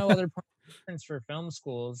 I have no other preference for film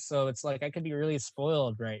schools. So it's like, I could be really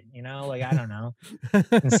spoiled, right? Like, I don't know.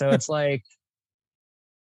 And so it's like,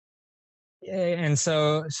 and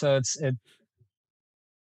so it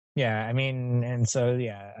yeah, I mean, and so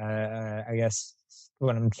yeah, I guess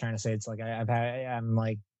what I'm trying to say, it's like I'm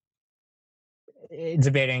like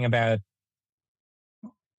debating about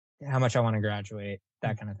how much I want to graduate,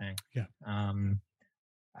 that kind of thing. Yeah.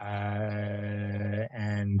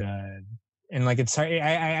 And like it's hard.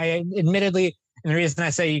 I admittedly, and the reason I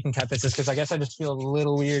say you can cut this is because I guess I just feel a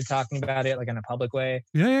little weird talking about it like in a public way.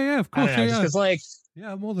 Yeah. Of course. I don't know, just because like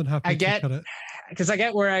I'm more than happy to cut it. Because I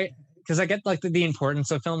get like the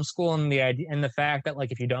importance of film school and the idea and the fact that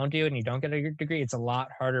like if you don't do it and you don't get a degree, it's a lot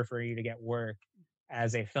harder for you to get work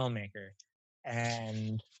as a filmmaker.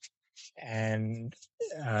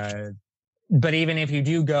 But even if you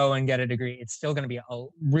do go and get a degree, it's still going to be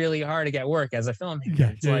really hard to get work as a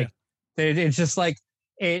filmmaker. It's just like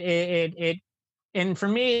it. And for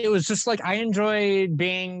me, it was just like I enjoyed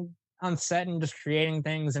being on set and just creating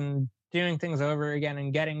things and doing things over again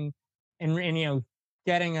and getting and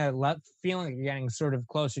getting a feeling like you're getting sort of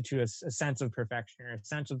closer to a sense of perfection or a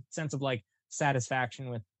sense of like satisfaction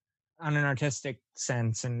with on an artistic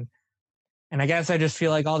sense. And I guess I just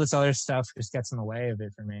feel like all this other stuff just gets in the way of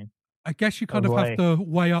it for me. I guess you kind of have to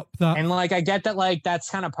weigh up that. And like, I get that, like, that's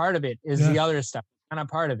kind of part of it is the other stuff, kind of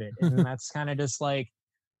part of it. And that's kind of just like,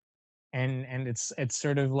 and it's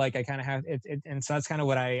sort of like, I kind of have it. And so that's kind of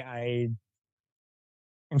what and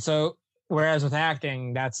so, whereas with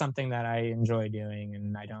acting, that's something that I enjoy doing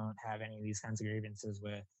and I don't have any of these kinds of grievances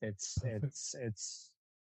with. It's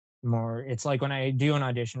more, it's like when I do an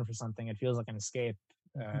audition for something, it feels like an escape,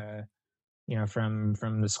 from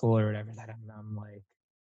the school or whatever that I'm like,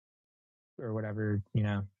 or whatever,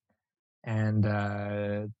 and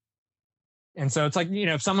so it's like,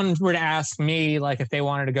 if someone were to ask me, like, if they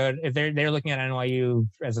wanted to go, if they're looking at NYU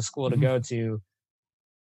as a school to go to,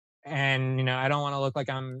 and, I don't want to look like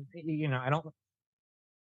I'm,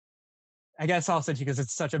 I guess also because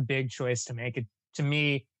it's such a big choice to make, it to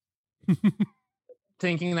me,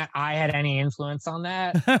 thinking that I had any influence on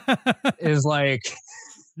that is like,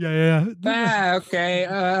 okay.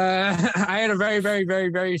 I had a very, very, very,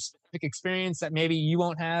 very specific experience that maybe you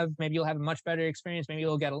won't have. Maybe you'll have a much better experience. Maybe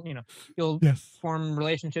you'll get, you'll form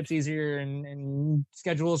relationships easier and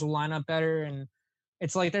schedules will line up better. And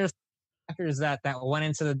it's like there's factors that went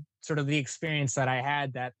into the sort of the experience that I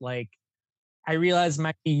had that like I realized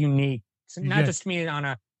might be unique. So not just me on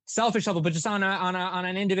a selfish level, but just on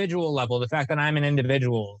an individual level. The fact that I'm an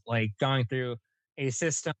individual, like going through a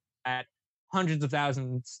system that hundreds of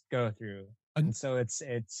thousands go through, and so it's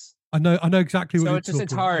I know exactly what so you're it's just talking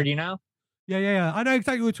it's hard about. Yeah I know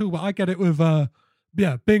exactly what you're talking about. I get it with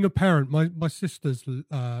being a parent. My sister's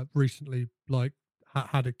recently like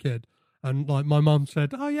had a kid, and like my mum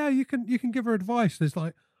said, oh yeah, you can give her advice. There's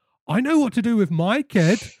like, I know what to do with my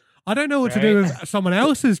kid, I don't know what to do with someone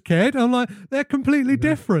else's kid. I'm like, they're completely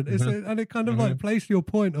different. And it kind of like plays to your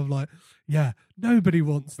point of like, nobody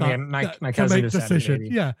wants that, my cousin to make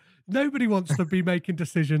decisions. Nobody wants to be making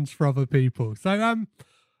decisions for other people. So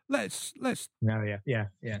let's let's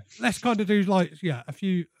kind of do like a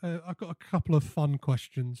few. I've got a couple of fun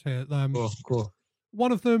questions here. Cool.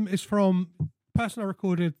 One of them is from person I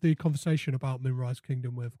recorded the conversation about Moonrise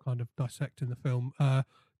Kingdom with, kind of dissecting the film.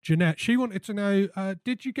 Jeanette, she wanted to know,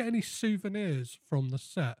 did you get any souvenirs from the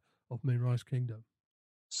set of Moonrise Kingdom?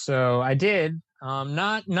 So I did.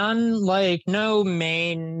 None, like no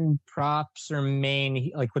main props or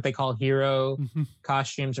main, like what they call hero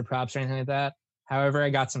costumes or props or anything like that. However, I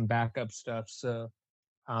got some backup stuff. So,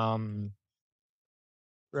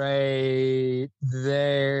 right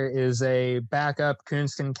there is a backup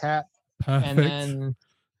coonskin cap. Perfect. And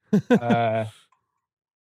then,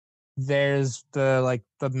 there's the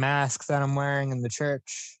mask that I'm wearing in the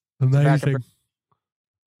church. Amazing.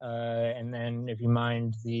 And then if you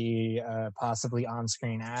mind the possibly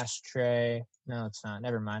on-screen ashtray. No, it's not.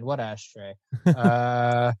 Never mind. What ashtray?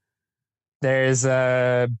 There's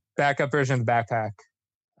a backup version of the backpack.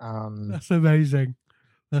 That's amazing.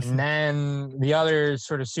 Then the other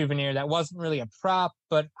sort of souvenir that wasn't really a prop,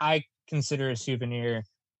 but I consider a souvenir.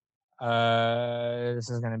 This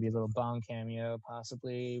is gonna be a little bong cameo,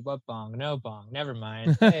 possibly. What bong? No bong. Never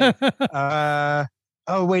mind. Hey.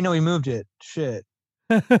 Oh wait, no, he moved it. Shit.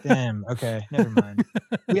 Damn. Okay, never mind.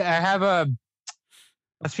 I have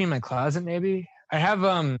must be in my closet, maybe. I have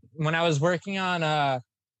when I was working on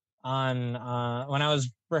when I was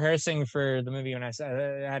rehearsing for the movie, when I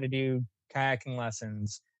had to do kayaking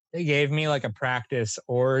lessons, they gave me like a practice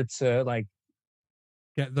oar to like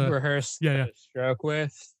get the rehearse the stroke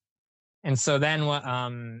with. And so then what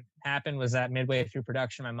happened was that midway through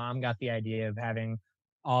production, my mom got the idea of having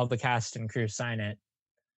all the cast and crew sign it.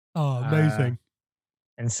 Oh, amazing.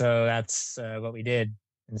 And so that's what we did.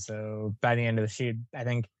 And so by the end of the shoot, I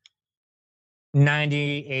think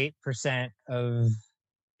 98% of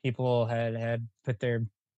people had put their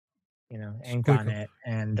ink on it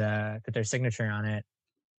and put their signature on it.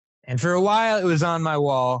 And for a while, it was on my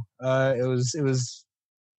wall. It was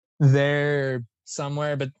there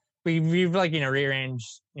somewhere, but we've like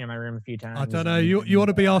rearranged my room a few times. I don't know. You want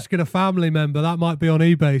to be asking a family member? That might be on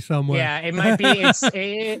eBay somewhere. Yeah, it might be.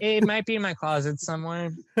 It might be in my closet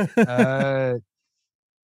somewhere. But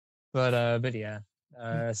yeah.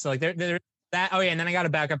 So like there that. Oh yeah, and then I got a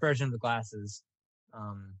backup version of the glasses.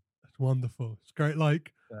 That's wonderful. It's great.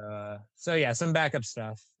 Like so yeah, some backup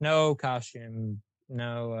stuff. No costume.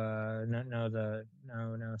 No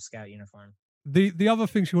scout uniform. The other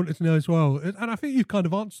thing she wanted to know as well, and I think you've kind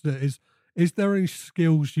of answered it, is there any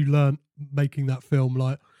skills you learned making that film?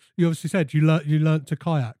 Like you obviously said you learned to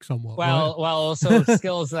kayak somewhat. Well, so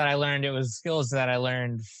skills that I learned, it was skills that I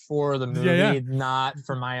learned for the movie, not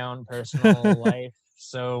for my own personal life.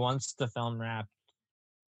 So once the film wrapped,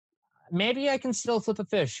 maybe I can still flip a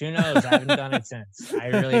fish. Who knows? I haven't done it since. I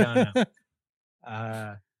really don't know.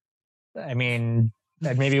 I mean,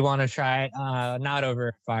 I'd maybe want to try it not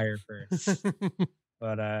over fire first,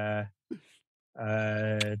 but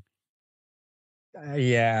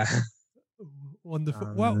yeah.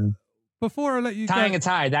 Wonderful. Well, before I let you tying a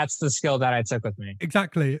tie, that's the skill that I took with me.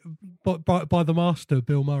 Exactly, but by the master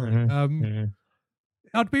Bill Murray. Mm-hmm.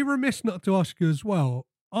 I'd be remiss not to ask you as well.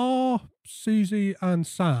 Are Susie and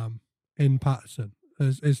Sam in Patterson?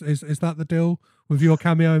 Is that the deal with your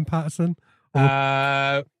cameo in Patterson?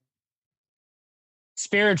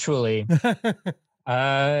 Spiritually, in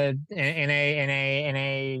a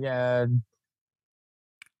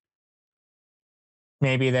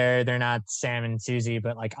maybe they're not Sam and Susie,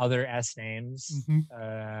 but like other S names.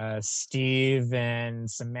 Mm-hmm. Steve and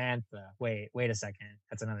Samantha. Wait a second,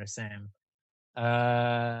 that's another Sam.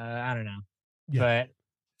 I don't know, but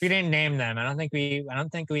we didn't name them. I don't think we.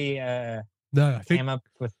 No, I came up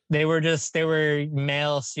with. They were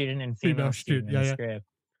male student and female student in the script.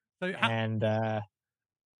 So, and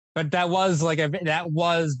but that was what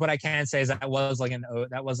I can say is that was like an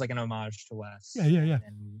homage to Wes. Yeah.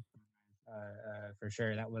 And for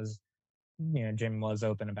sure, that was Jim was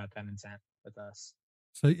open about that intent with us.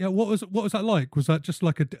 So yeah, what was that like? Was that just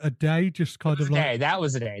like a day, just kind of like? That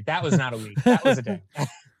was a day. That was not a week. That was a day.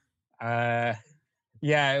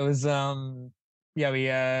 Yeah, it was. Yeah, we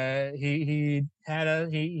he had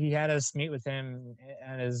us meet with him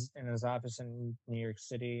in his office in New York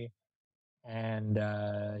City, and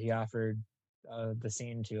he offered the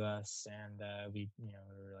scene to us, and we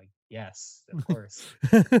were like, yes, of course.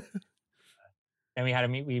 And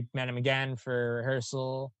we met him again for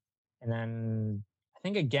rehearsal, and then I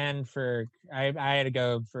think again I had to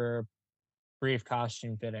go for a brief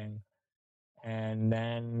costume fitting, and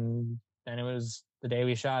then it was the day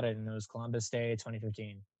we shot it, and it was Columbus Day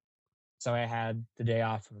 2015. So I had the day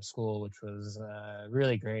off from school, which was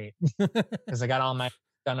really great because I got all my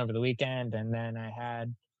done over the weekend, and then I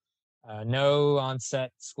had no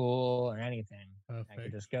on-set school or anything. Perfect. I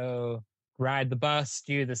could just go ride the bus,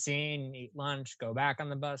 do the scene, eat lunch, go back on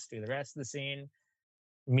the bus, do the rest of the scene,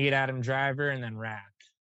 meet Adam Driver, and then wrap.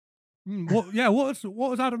 What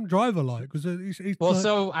was Adam Driver like? Was he's well, like...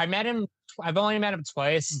 so I met him. I've only met him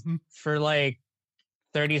twice for like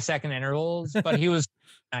 30-second intervals, but he was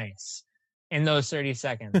nice in those 30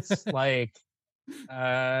 seconds. Like,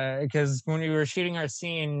 because when we were shooting our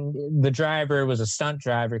scene, the driver was a stunt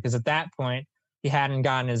driver because at that point he hadn't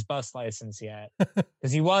gotten his bus license yet.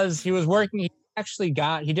 Because he was working. He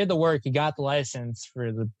did the work. He got the license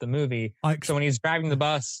for the movie. So when he's driving the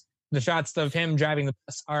bus, the shots of him driving the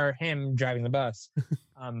bus are him driving the bus.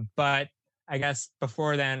 But I guess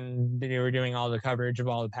before then they were doing all the coverage of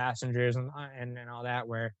all the passengers and all that,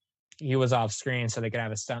 where he was off screen so they could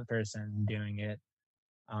have a stunt person doing it.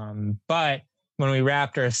 But when we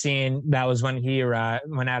wrapped our scene, that was when he arrived,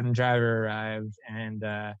 when Adam Driver arrived, and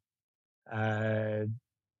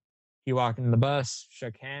he walked into the bus,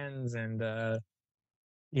 shook hands, and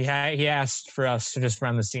he asked for us to just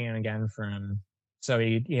run the scene again for him, so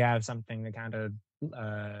he had something to kind of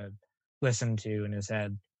listen to in his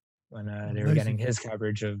head when they were getting his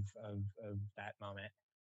coverage of that moment.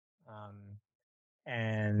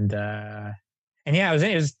 And yeah,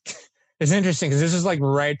 it was interesting because this was like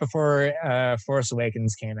right before Force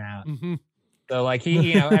Awakens came out. Mm-hmm. So like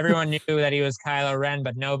he, everyone knew that he was Kylo Ren,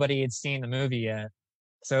 but nobody had seen the movie yet.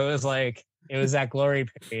 So it was that glory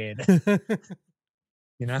period,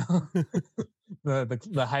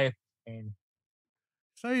 the hype.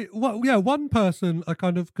 So, well, yeah, one person I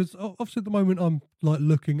kind of, because obviously at the moment I'm like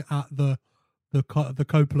looking at the the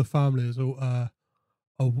Coppola family is all.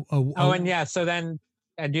 And yeah, so then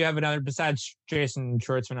I do have another besides Jason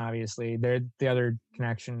Schwartzman. Obviously, they're the other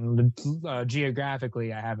connection.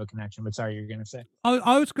 Geographically, I have a connection. But sorry, you're gonna say.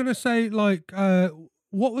 I was gonna say like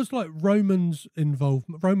what was like Roman's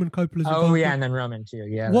involvement? Roman Coppola's involvement. Oh yeah, and then Roman too.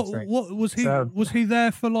 Yeah, what that's right. what was he? So, was he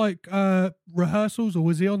there for like rehearsals, or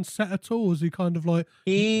was he on set at all? Was he kind of like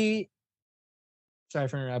Sorry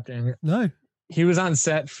for interrupting. No, he was on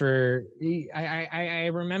set for. I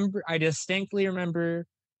remember. I distinctly remember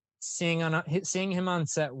seeing him on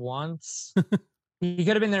set once. He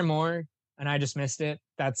could have been there more, and I just missed it.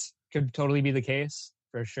 That's could totally be the case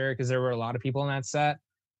for sure, because there were a lot of people on that set,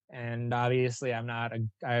 and obviously I'm not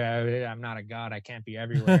a god. I can't be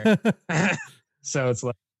everywhere. So it's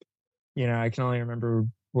like, I can only remember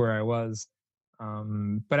where I was.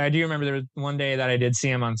 But I do remember there was one day that I did see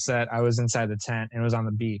him on set. I was inside the tent and it was on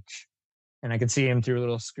the beach, and I could see him through a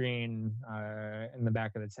little screen in the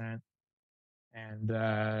back of the tent. And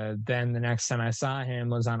then the next time I saw him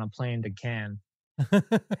was on a plane to Cannes.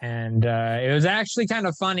 And it was actually kind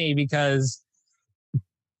of funny because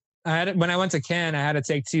when I went to Cannes, I had to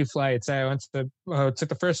take 2 flights. I took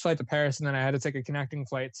the first flight to Paris, and then I had to take a connecting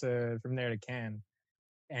flight from there to Cannes.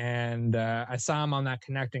 And I saw him on that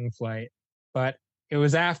connecting flight, but it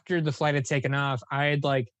was after the flight had taken off.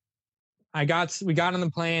 We got on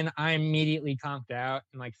the plane. I immediately conked out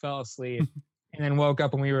and like fell asleep. And then woke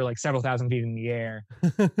up and we were like several thousand feet in the air.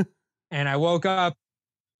 And I woke up,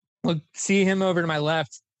 see him over to my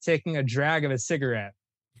left taking a drag of a cigarette.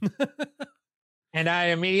 And I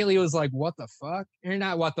immediately was like, what the fuck? Or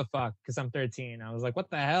not what the fuck, because I'm 13. I was like, what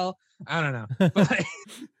the hell? I don't know.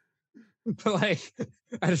 But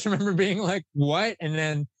I just remember being like, what? And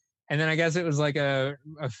then I guess it was like a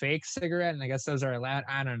fake cigarette, and I guess those are allowed.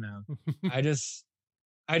 I don't know. I just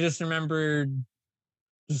remember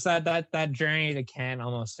just that journey to Cannes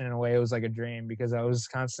almost in a way it was like a dream, because I was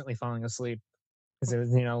constantly falling asleep because it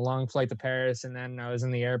was a long flight to Paris, and then I was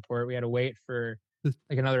in the airport. We had to wait for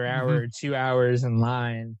like another hour, 2 hours in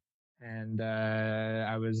line, and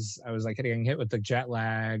I was like getting hit with the jet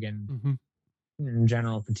lag and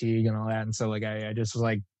general fatigue and all that, and so like I just was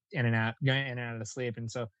like going in and out of sleep, and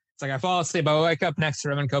so it's like I fall asleep. I wake up next to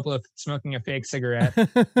Roman Coppola smoking a fake cigarette,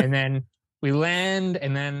 and then we land,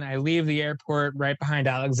 and then I leave the airport right behind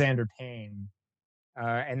Alexander Payne,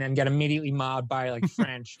 and then get immediately mobbed by like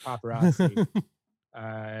French paparazzi.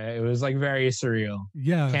 It was like very surreal.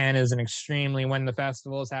 Yeah. Cannes is when the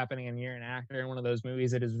festival is happening and you're an actor in one of those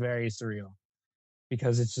movies, it is very surreal,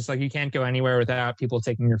 because it's just like you can't go anywhere without people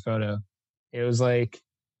taking your photo. It was like,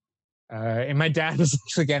 and my dad was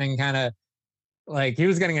actually getting kind of like, he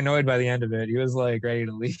was getting annoyed by the end of it. He was like ready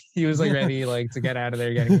to leave. He was like ready like to get out of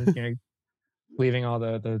there, leaving all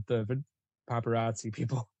the paparazzi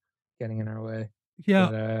people getting in our way.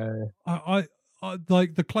 Yeah. But, I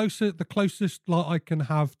like the closest like I can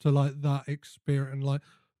have to like that experience, and like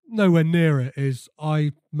nowhere near it, is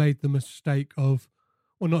I made the mistake of,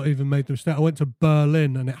 well, not even made the mistake. I went to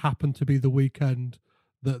Berlin, and it happened to be the weekend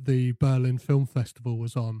that the Berlin Film Festival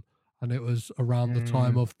was on, and it was around the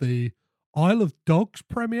time of the Isle of Dogs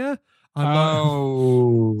premiere. And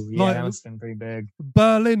that must have been pretty big.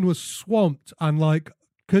 Berlin was swamped, and like,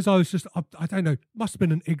 because I was just, I don't know, must have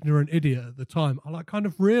been an ignorant idiot at the time. I like kind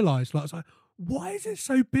of realised, like, I was like, why is it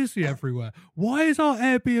so busy everywhere? Why is our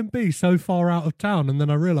Airbnb so far out of town? And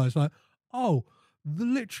then I realised, like,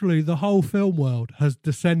 literally the whole film world has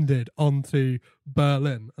descended onto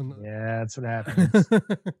Berlin. And yeah, that's what happens.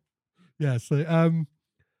 Yeah, so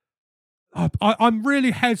I'm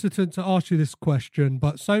really hesitant to ask you this question,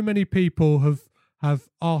 but so many people have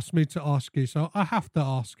asked me to ask you, so I have to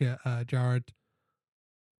ask it, Jared.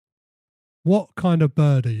 What kind of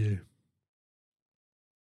bird are you?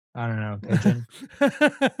 I don't know, pigeon.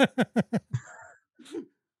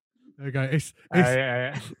 Okay,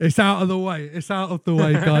 it's out of the way. It's out of the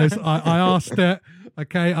way, guys. I asked it.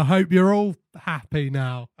 Okay, I hope you're all happy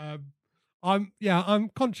now. I'm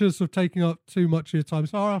conscious of taking up too much of your time,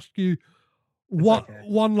 so I'll ask you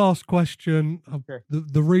one last question. Sure.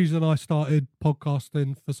 The reason I started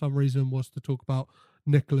podcasting for some reason was to talk about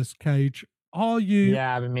Nicolas Cage. Are you?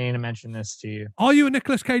 Yeah, I've been meaning to mention this to you. Are you a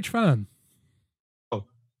Nicolas Cage fan?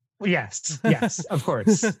 Yes, of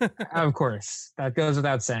course. Of course. That goes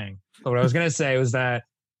without saying. But what I was going to say was that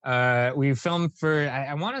we filmed for,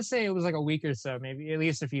 I want to say it was like a week or so, maybe at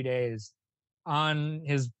least a few days, on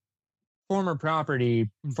his former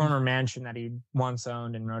property, former mansion that he once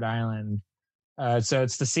owned in Rhode Island. So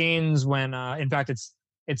it's the scenes when, in fact, it's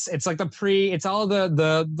like it's all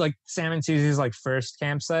the like Sam and Susie's like first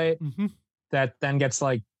campsite that then gets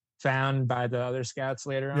like found by the other scouts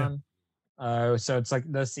later on. So it's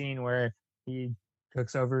like the scene where he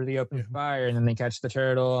cooks over the open fire, and then they catch the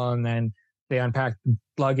turtle, and then they unpack the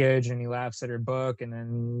luggage, and he laughs at her book, and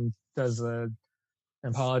then does the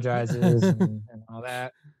apologizes and all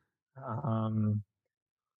that.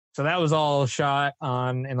 So that was all shot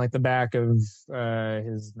on in like the back of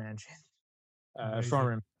his mansion,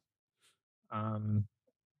 former.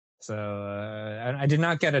 So I did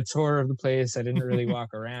not get a tour of the place. I didn't really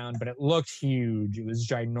walk around, but it looked huge. It was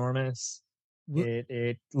ginormous.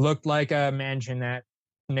 It looked like a mansion that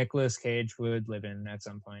Nicolas Cage would live in at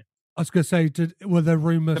some point. I was going to say, were there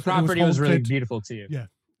rumors? The property was really beautiful too. Yeah,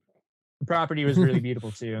 the property was really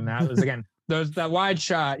beautiful too, and that was again that wide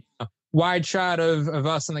shot of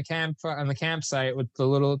us on the campsite with the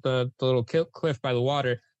little cliff by the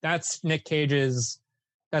water. That's Nick Cage's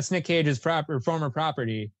former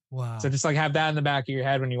property. Wow! So just like have that in the back of your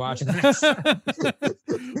head when you watch it the next time.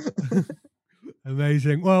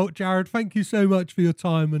 Amazing. Well, Jared, thank you so much for your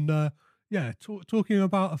time and talking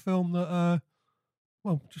about a film that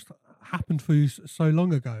just happened for you so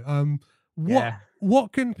long ago.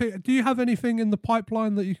 What do you have anything in the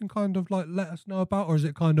pipeline that you can kind of like let us know about, or is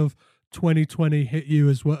it kind of 2020 hit you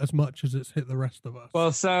as much as it's hit the rest of us?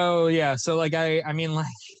 Well, so like I mean like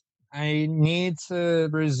I need to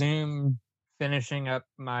resume finishing up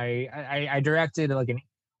I directed like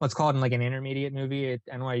what's called like an intermediate movie at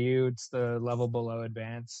NYU. It's the level below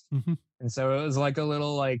advanced. Mm-hmm. And so it was like a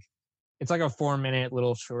little like it's like a 4-minute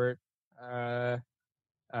little short. I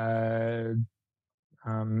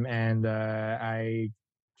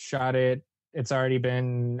shot it. It's already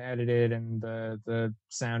been edited and the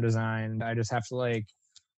sound designed. I just have to like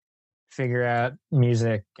figure out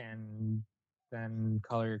music and then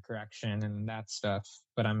color correction and that stuff.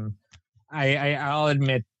 But I'll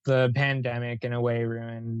admit the pandemic in a way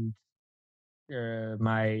ruined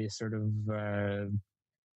my sort of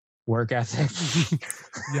work ethic.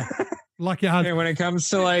 Yeah, like it has. When it comes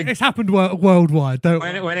to like, it's happened worldwide.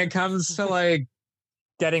 When it comes to like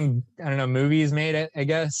getting, I don't know, movies made, I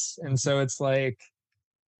guess. And so it's like,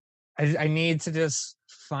 I need to just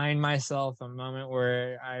find myself a moment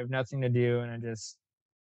where I have nothing to do and I just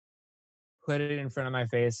put it in front of my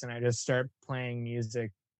face and I just start playing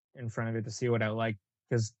music in front of it to see what I like.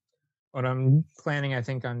 Because what I'm planning, I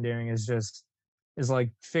think, on doing is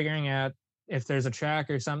like figuring out if there's a track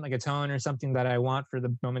or something, like a tone or something that I want for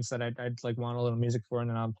the moments that I'd like want a little music for, and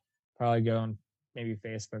then I'll probably go on maybe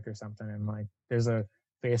Facebook or something, and like there's a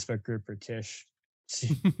Facebook group for Tisch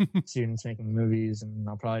students making movies, and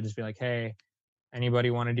I'll probably just be like, hey,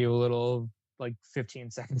 anybody want to do a little like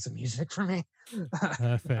 15 seconds of music for me?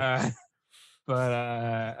 Perfect.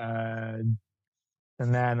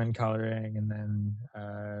 And then coloring, and then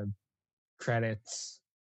credits.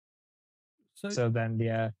 So then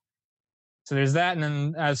so there's that, and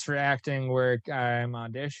then as for acting work, I'm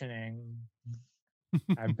auditioning.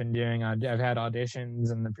 I've had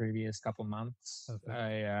auditions in the previous couple months.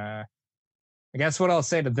 Okay. I guess what I'll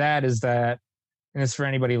say to that is that, and this for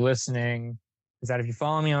anybody listening, is that if you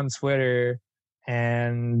follow me on Twitter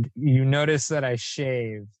and you notice that I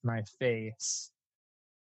shave my face,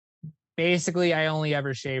 basically I only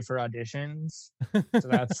ever shave for auditions. So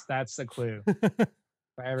that's the clue.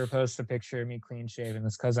 If I ever post a picture of me clean shaven,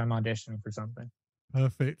 it's because I'm auditioning for something.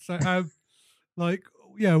 Perfect. So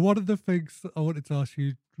one of the things I wanted to ask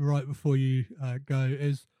you right before you go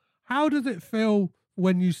is, how does it feel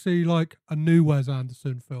when you see like a new Wes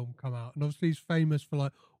Anderson film come out? And obviously he's famous for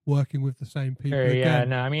like working with the same people. Sure, yeah,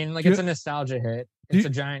 no, I mean, like, it's a nostalgia hit. It's a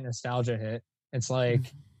giant nostalgia hit. It's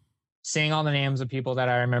like seeing all the names of people that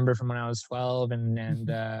I remember from when I was 12,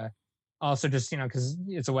 and also just, because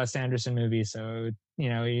it's a Wes Anderson movie, so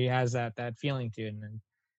he has that feeling to it, and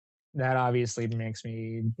that obviously makes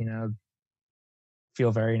me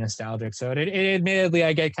feel very nostalgic. So it admittedly,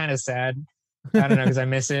 I get kind of sad. I don't know, because I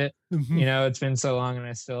miss it. It's been so long, and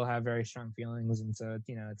I still have very strong feelings, and so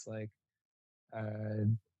it's like,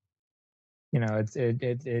 and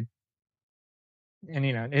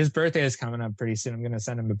his birthday is coming up pretty soon. I'm gonna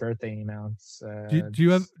send him a birthday email. Do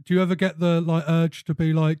you ever get the like urge to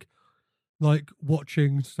be like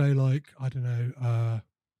watching, say, like, I don't know,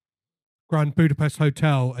 Grand Budapest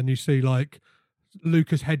Hotel, and you see like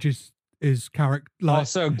Lucas Hedges' character, like,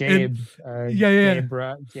 also Gabriel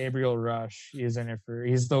Rush is in it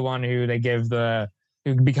he's the one who they give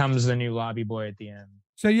who becomes the new lobby boy at the end.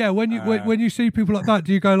 So yeah, when you see people like that,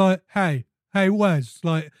 do you go like, hey Wes,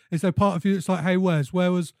 like, is there part of you that's like, hey Wes,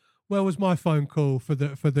 where was my phone call for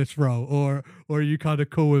this role, or are you kind of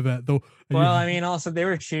cool with it? I mean, also they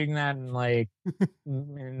were shooting that in like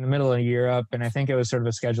in the middle of Europe, and I think it was sort of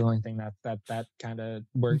a scheduling thing that kind of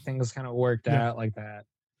worked. Things kind of worked out like that.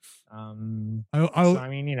 So I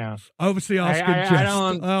mean, obviously asking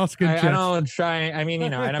jest. I don't try. I mean,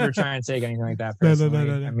 I never try and take anything like that personally.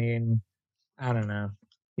 No. I mean, I don't know.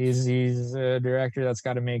 He's a director that's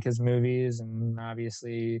got to make his movies, and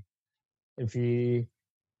obviously, if he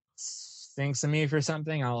thinks of me for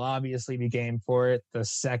something, I'll obviously be game for it the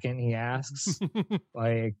second he asks.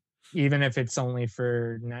 Like, even if it's only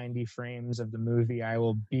for 90 frames of the movie, I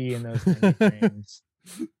will be in those 90 frames.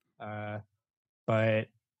 But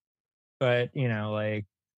like,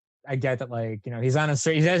 I get that, like, he's on a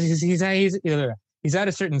certain, he's at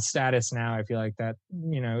a certain status now. I feel like that,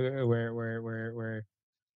 where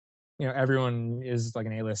everyone is like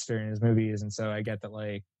an A-lister in his movies, and so I get that,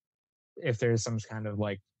 like, if there's some kind of,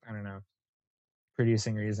 like, I don't know,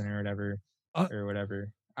 producing reason or whatever.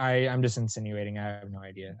 I'm just insinuating. I have no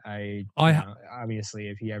idea. Obviously,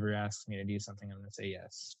 if he ever asks me to do something, I'm going to say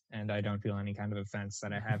yes, and I don't feel any kind of offense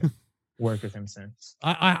that I haven't worked with him since.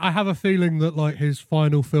 I have a feeling that, like, his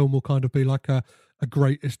final film will kind of be like a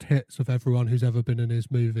greatest hits of everyone who's ever been in his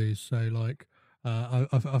movies. So, like,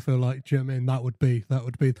 I feel like, do you know what I mean? That would be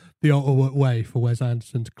the ultimate way for Wes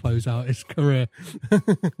Anderson to close out his career.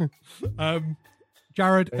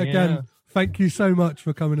 Jared, again, thank you so much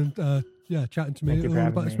for coming and chatting to me all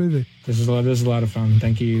about this movie. This is a lot of fun.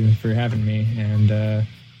 Thank you for having me, and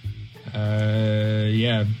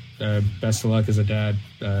best of luck as a dad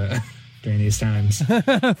during these times.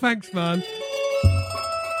 Thanks, man.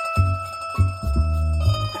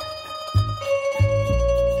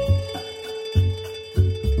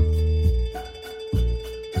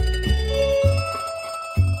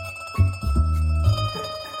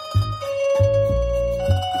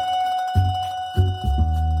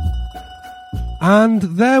 And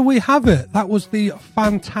there we have it. That was the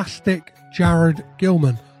fantastic Jared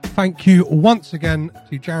Gilman. Thank you once again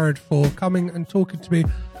to Jared for coming and talking to me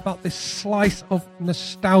about this slice of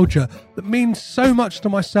nostalgia that means so much to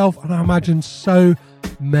myself, and I imagine so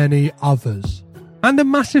many others. And a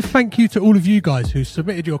massive thank you to all of you guys who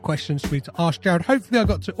submitted your questions for me to ask Jared. Hopefully I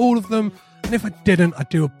got to all of them, and if I didn't, I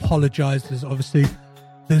do apologise.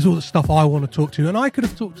 There's all the stuff I want to talk to, and I could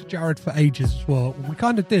have talked to Jared for ages as well. We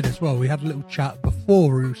kind of did as well. We had a little chat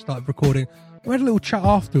before we started recording. We had a little chat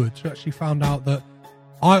afterwards. We actually found out that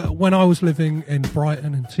when I was living in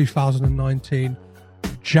Brighton in 2019,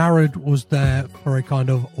 Jared was there for a kind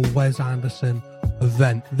of Wes Anderson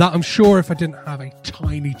event that I'm sure if I didn't have a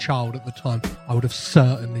tiny child at the time, I would have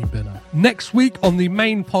certainly been at. Next week on the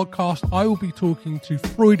main podcast, I will be talking to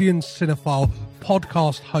Freudian cinephile,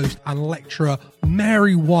 podcast host and lecturer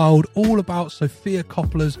Mary Wilde, all about Sofia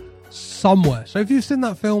Coppola's Somewhere. So if you've seen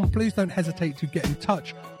that film, please don't hesitate to get in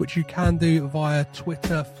touch, which you can do via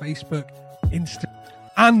Twitter, Facebook, Instagram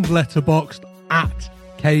and Letterboxd at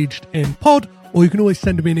CagedInPod, or you can always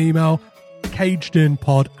send me an email,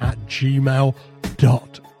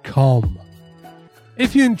 cagedinpod@gmail.com.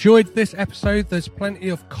 If you enjoyed this episode, there's plenty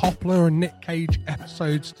of Coppola and Nick Cage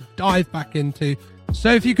episodes to dive back into.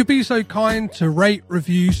 So if you could be so kind to rate,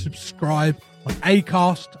 review, subscribe on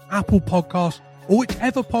Acast, Apple Podcasts, or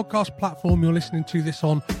whichever podcast platform you're listening to this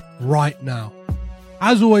on right now.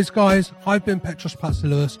 As always, guys, I've been Petros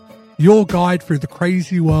Patsilivas, your guide through the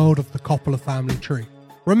crazy world of the Coppola family tree.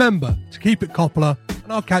 Remember to keep it Coppola,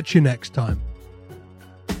 and I'll catch you next time.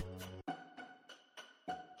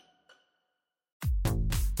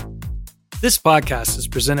 This podcast is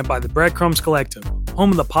presented by the Breadcrumbs Collective, home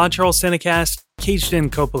of the Pod Charles Cinecast, Caged In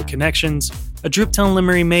Coppola Connections, A Driptown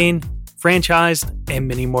Limerick, Maine, Franchised, and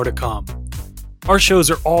many more to come. Our shows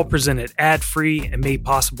are all presented ad-free and made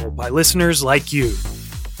possible by listeners like you.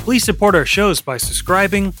 Please support our shows by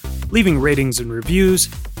subscribing, leaving ratings and reviews,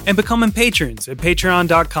 and becoming patrons at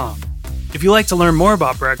patreon.com. If you'd like to learn more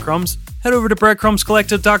about Breadcrumbs, head over to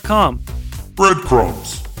breadcrumbscollective.com.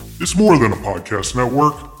 Breadcrumbs. It's more than a podcast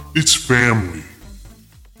network. It's family.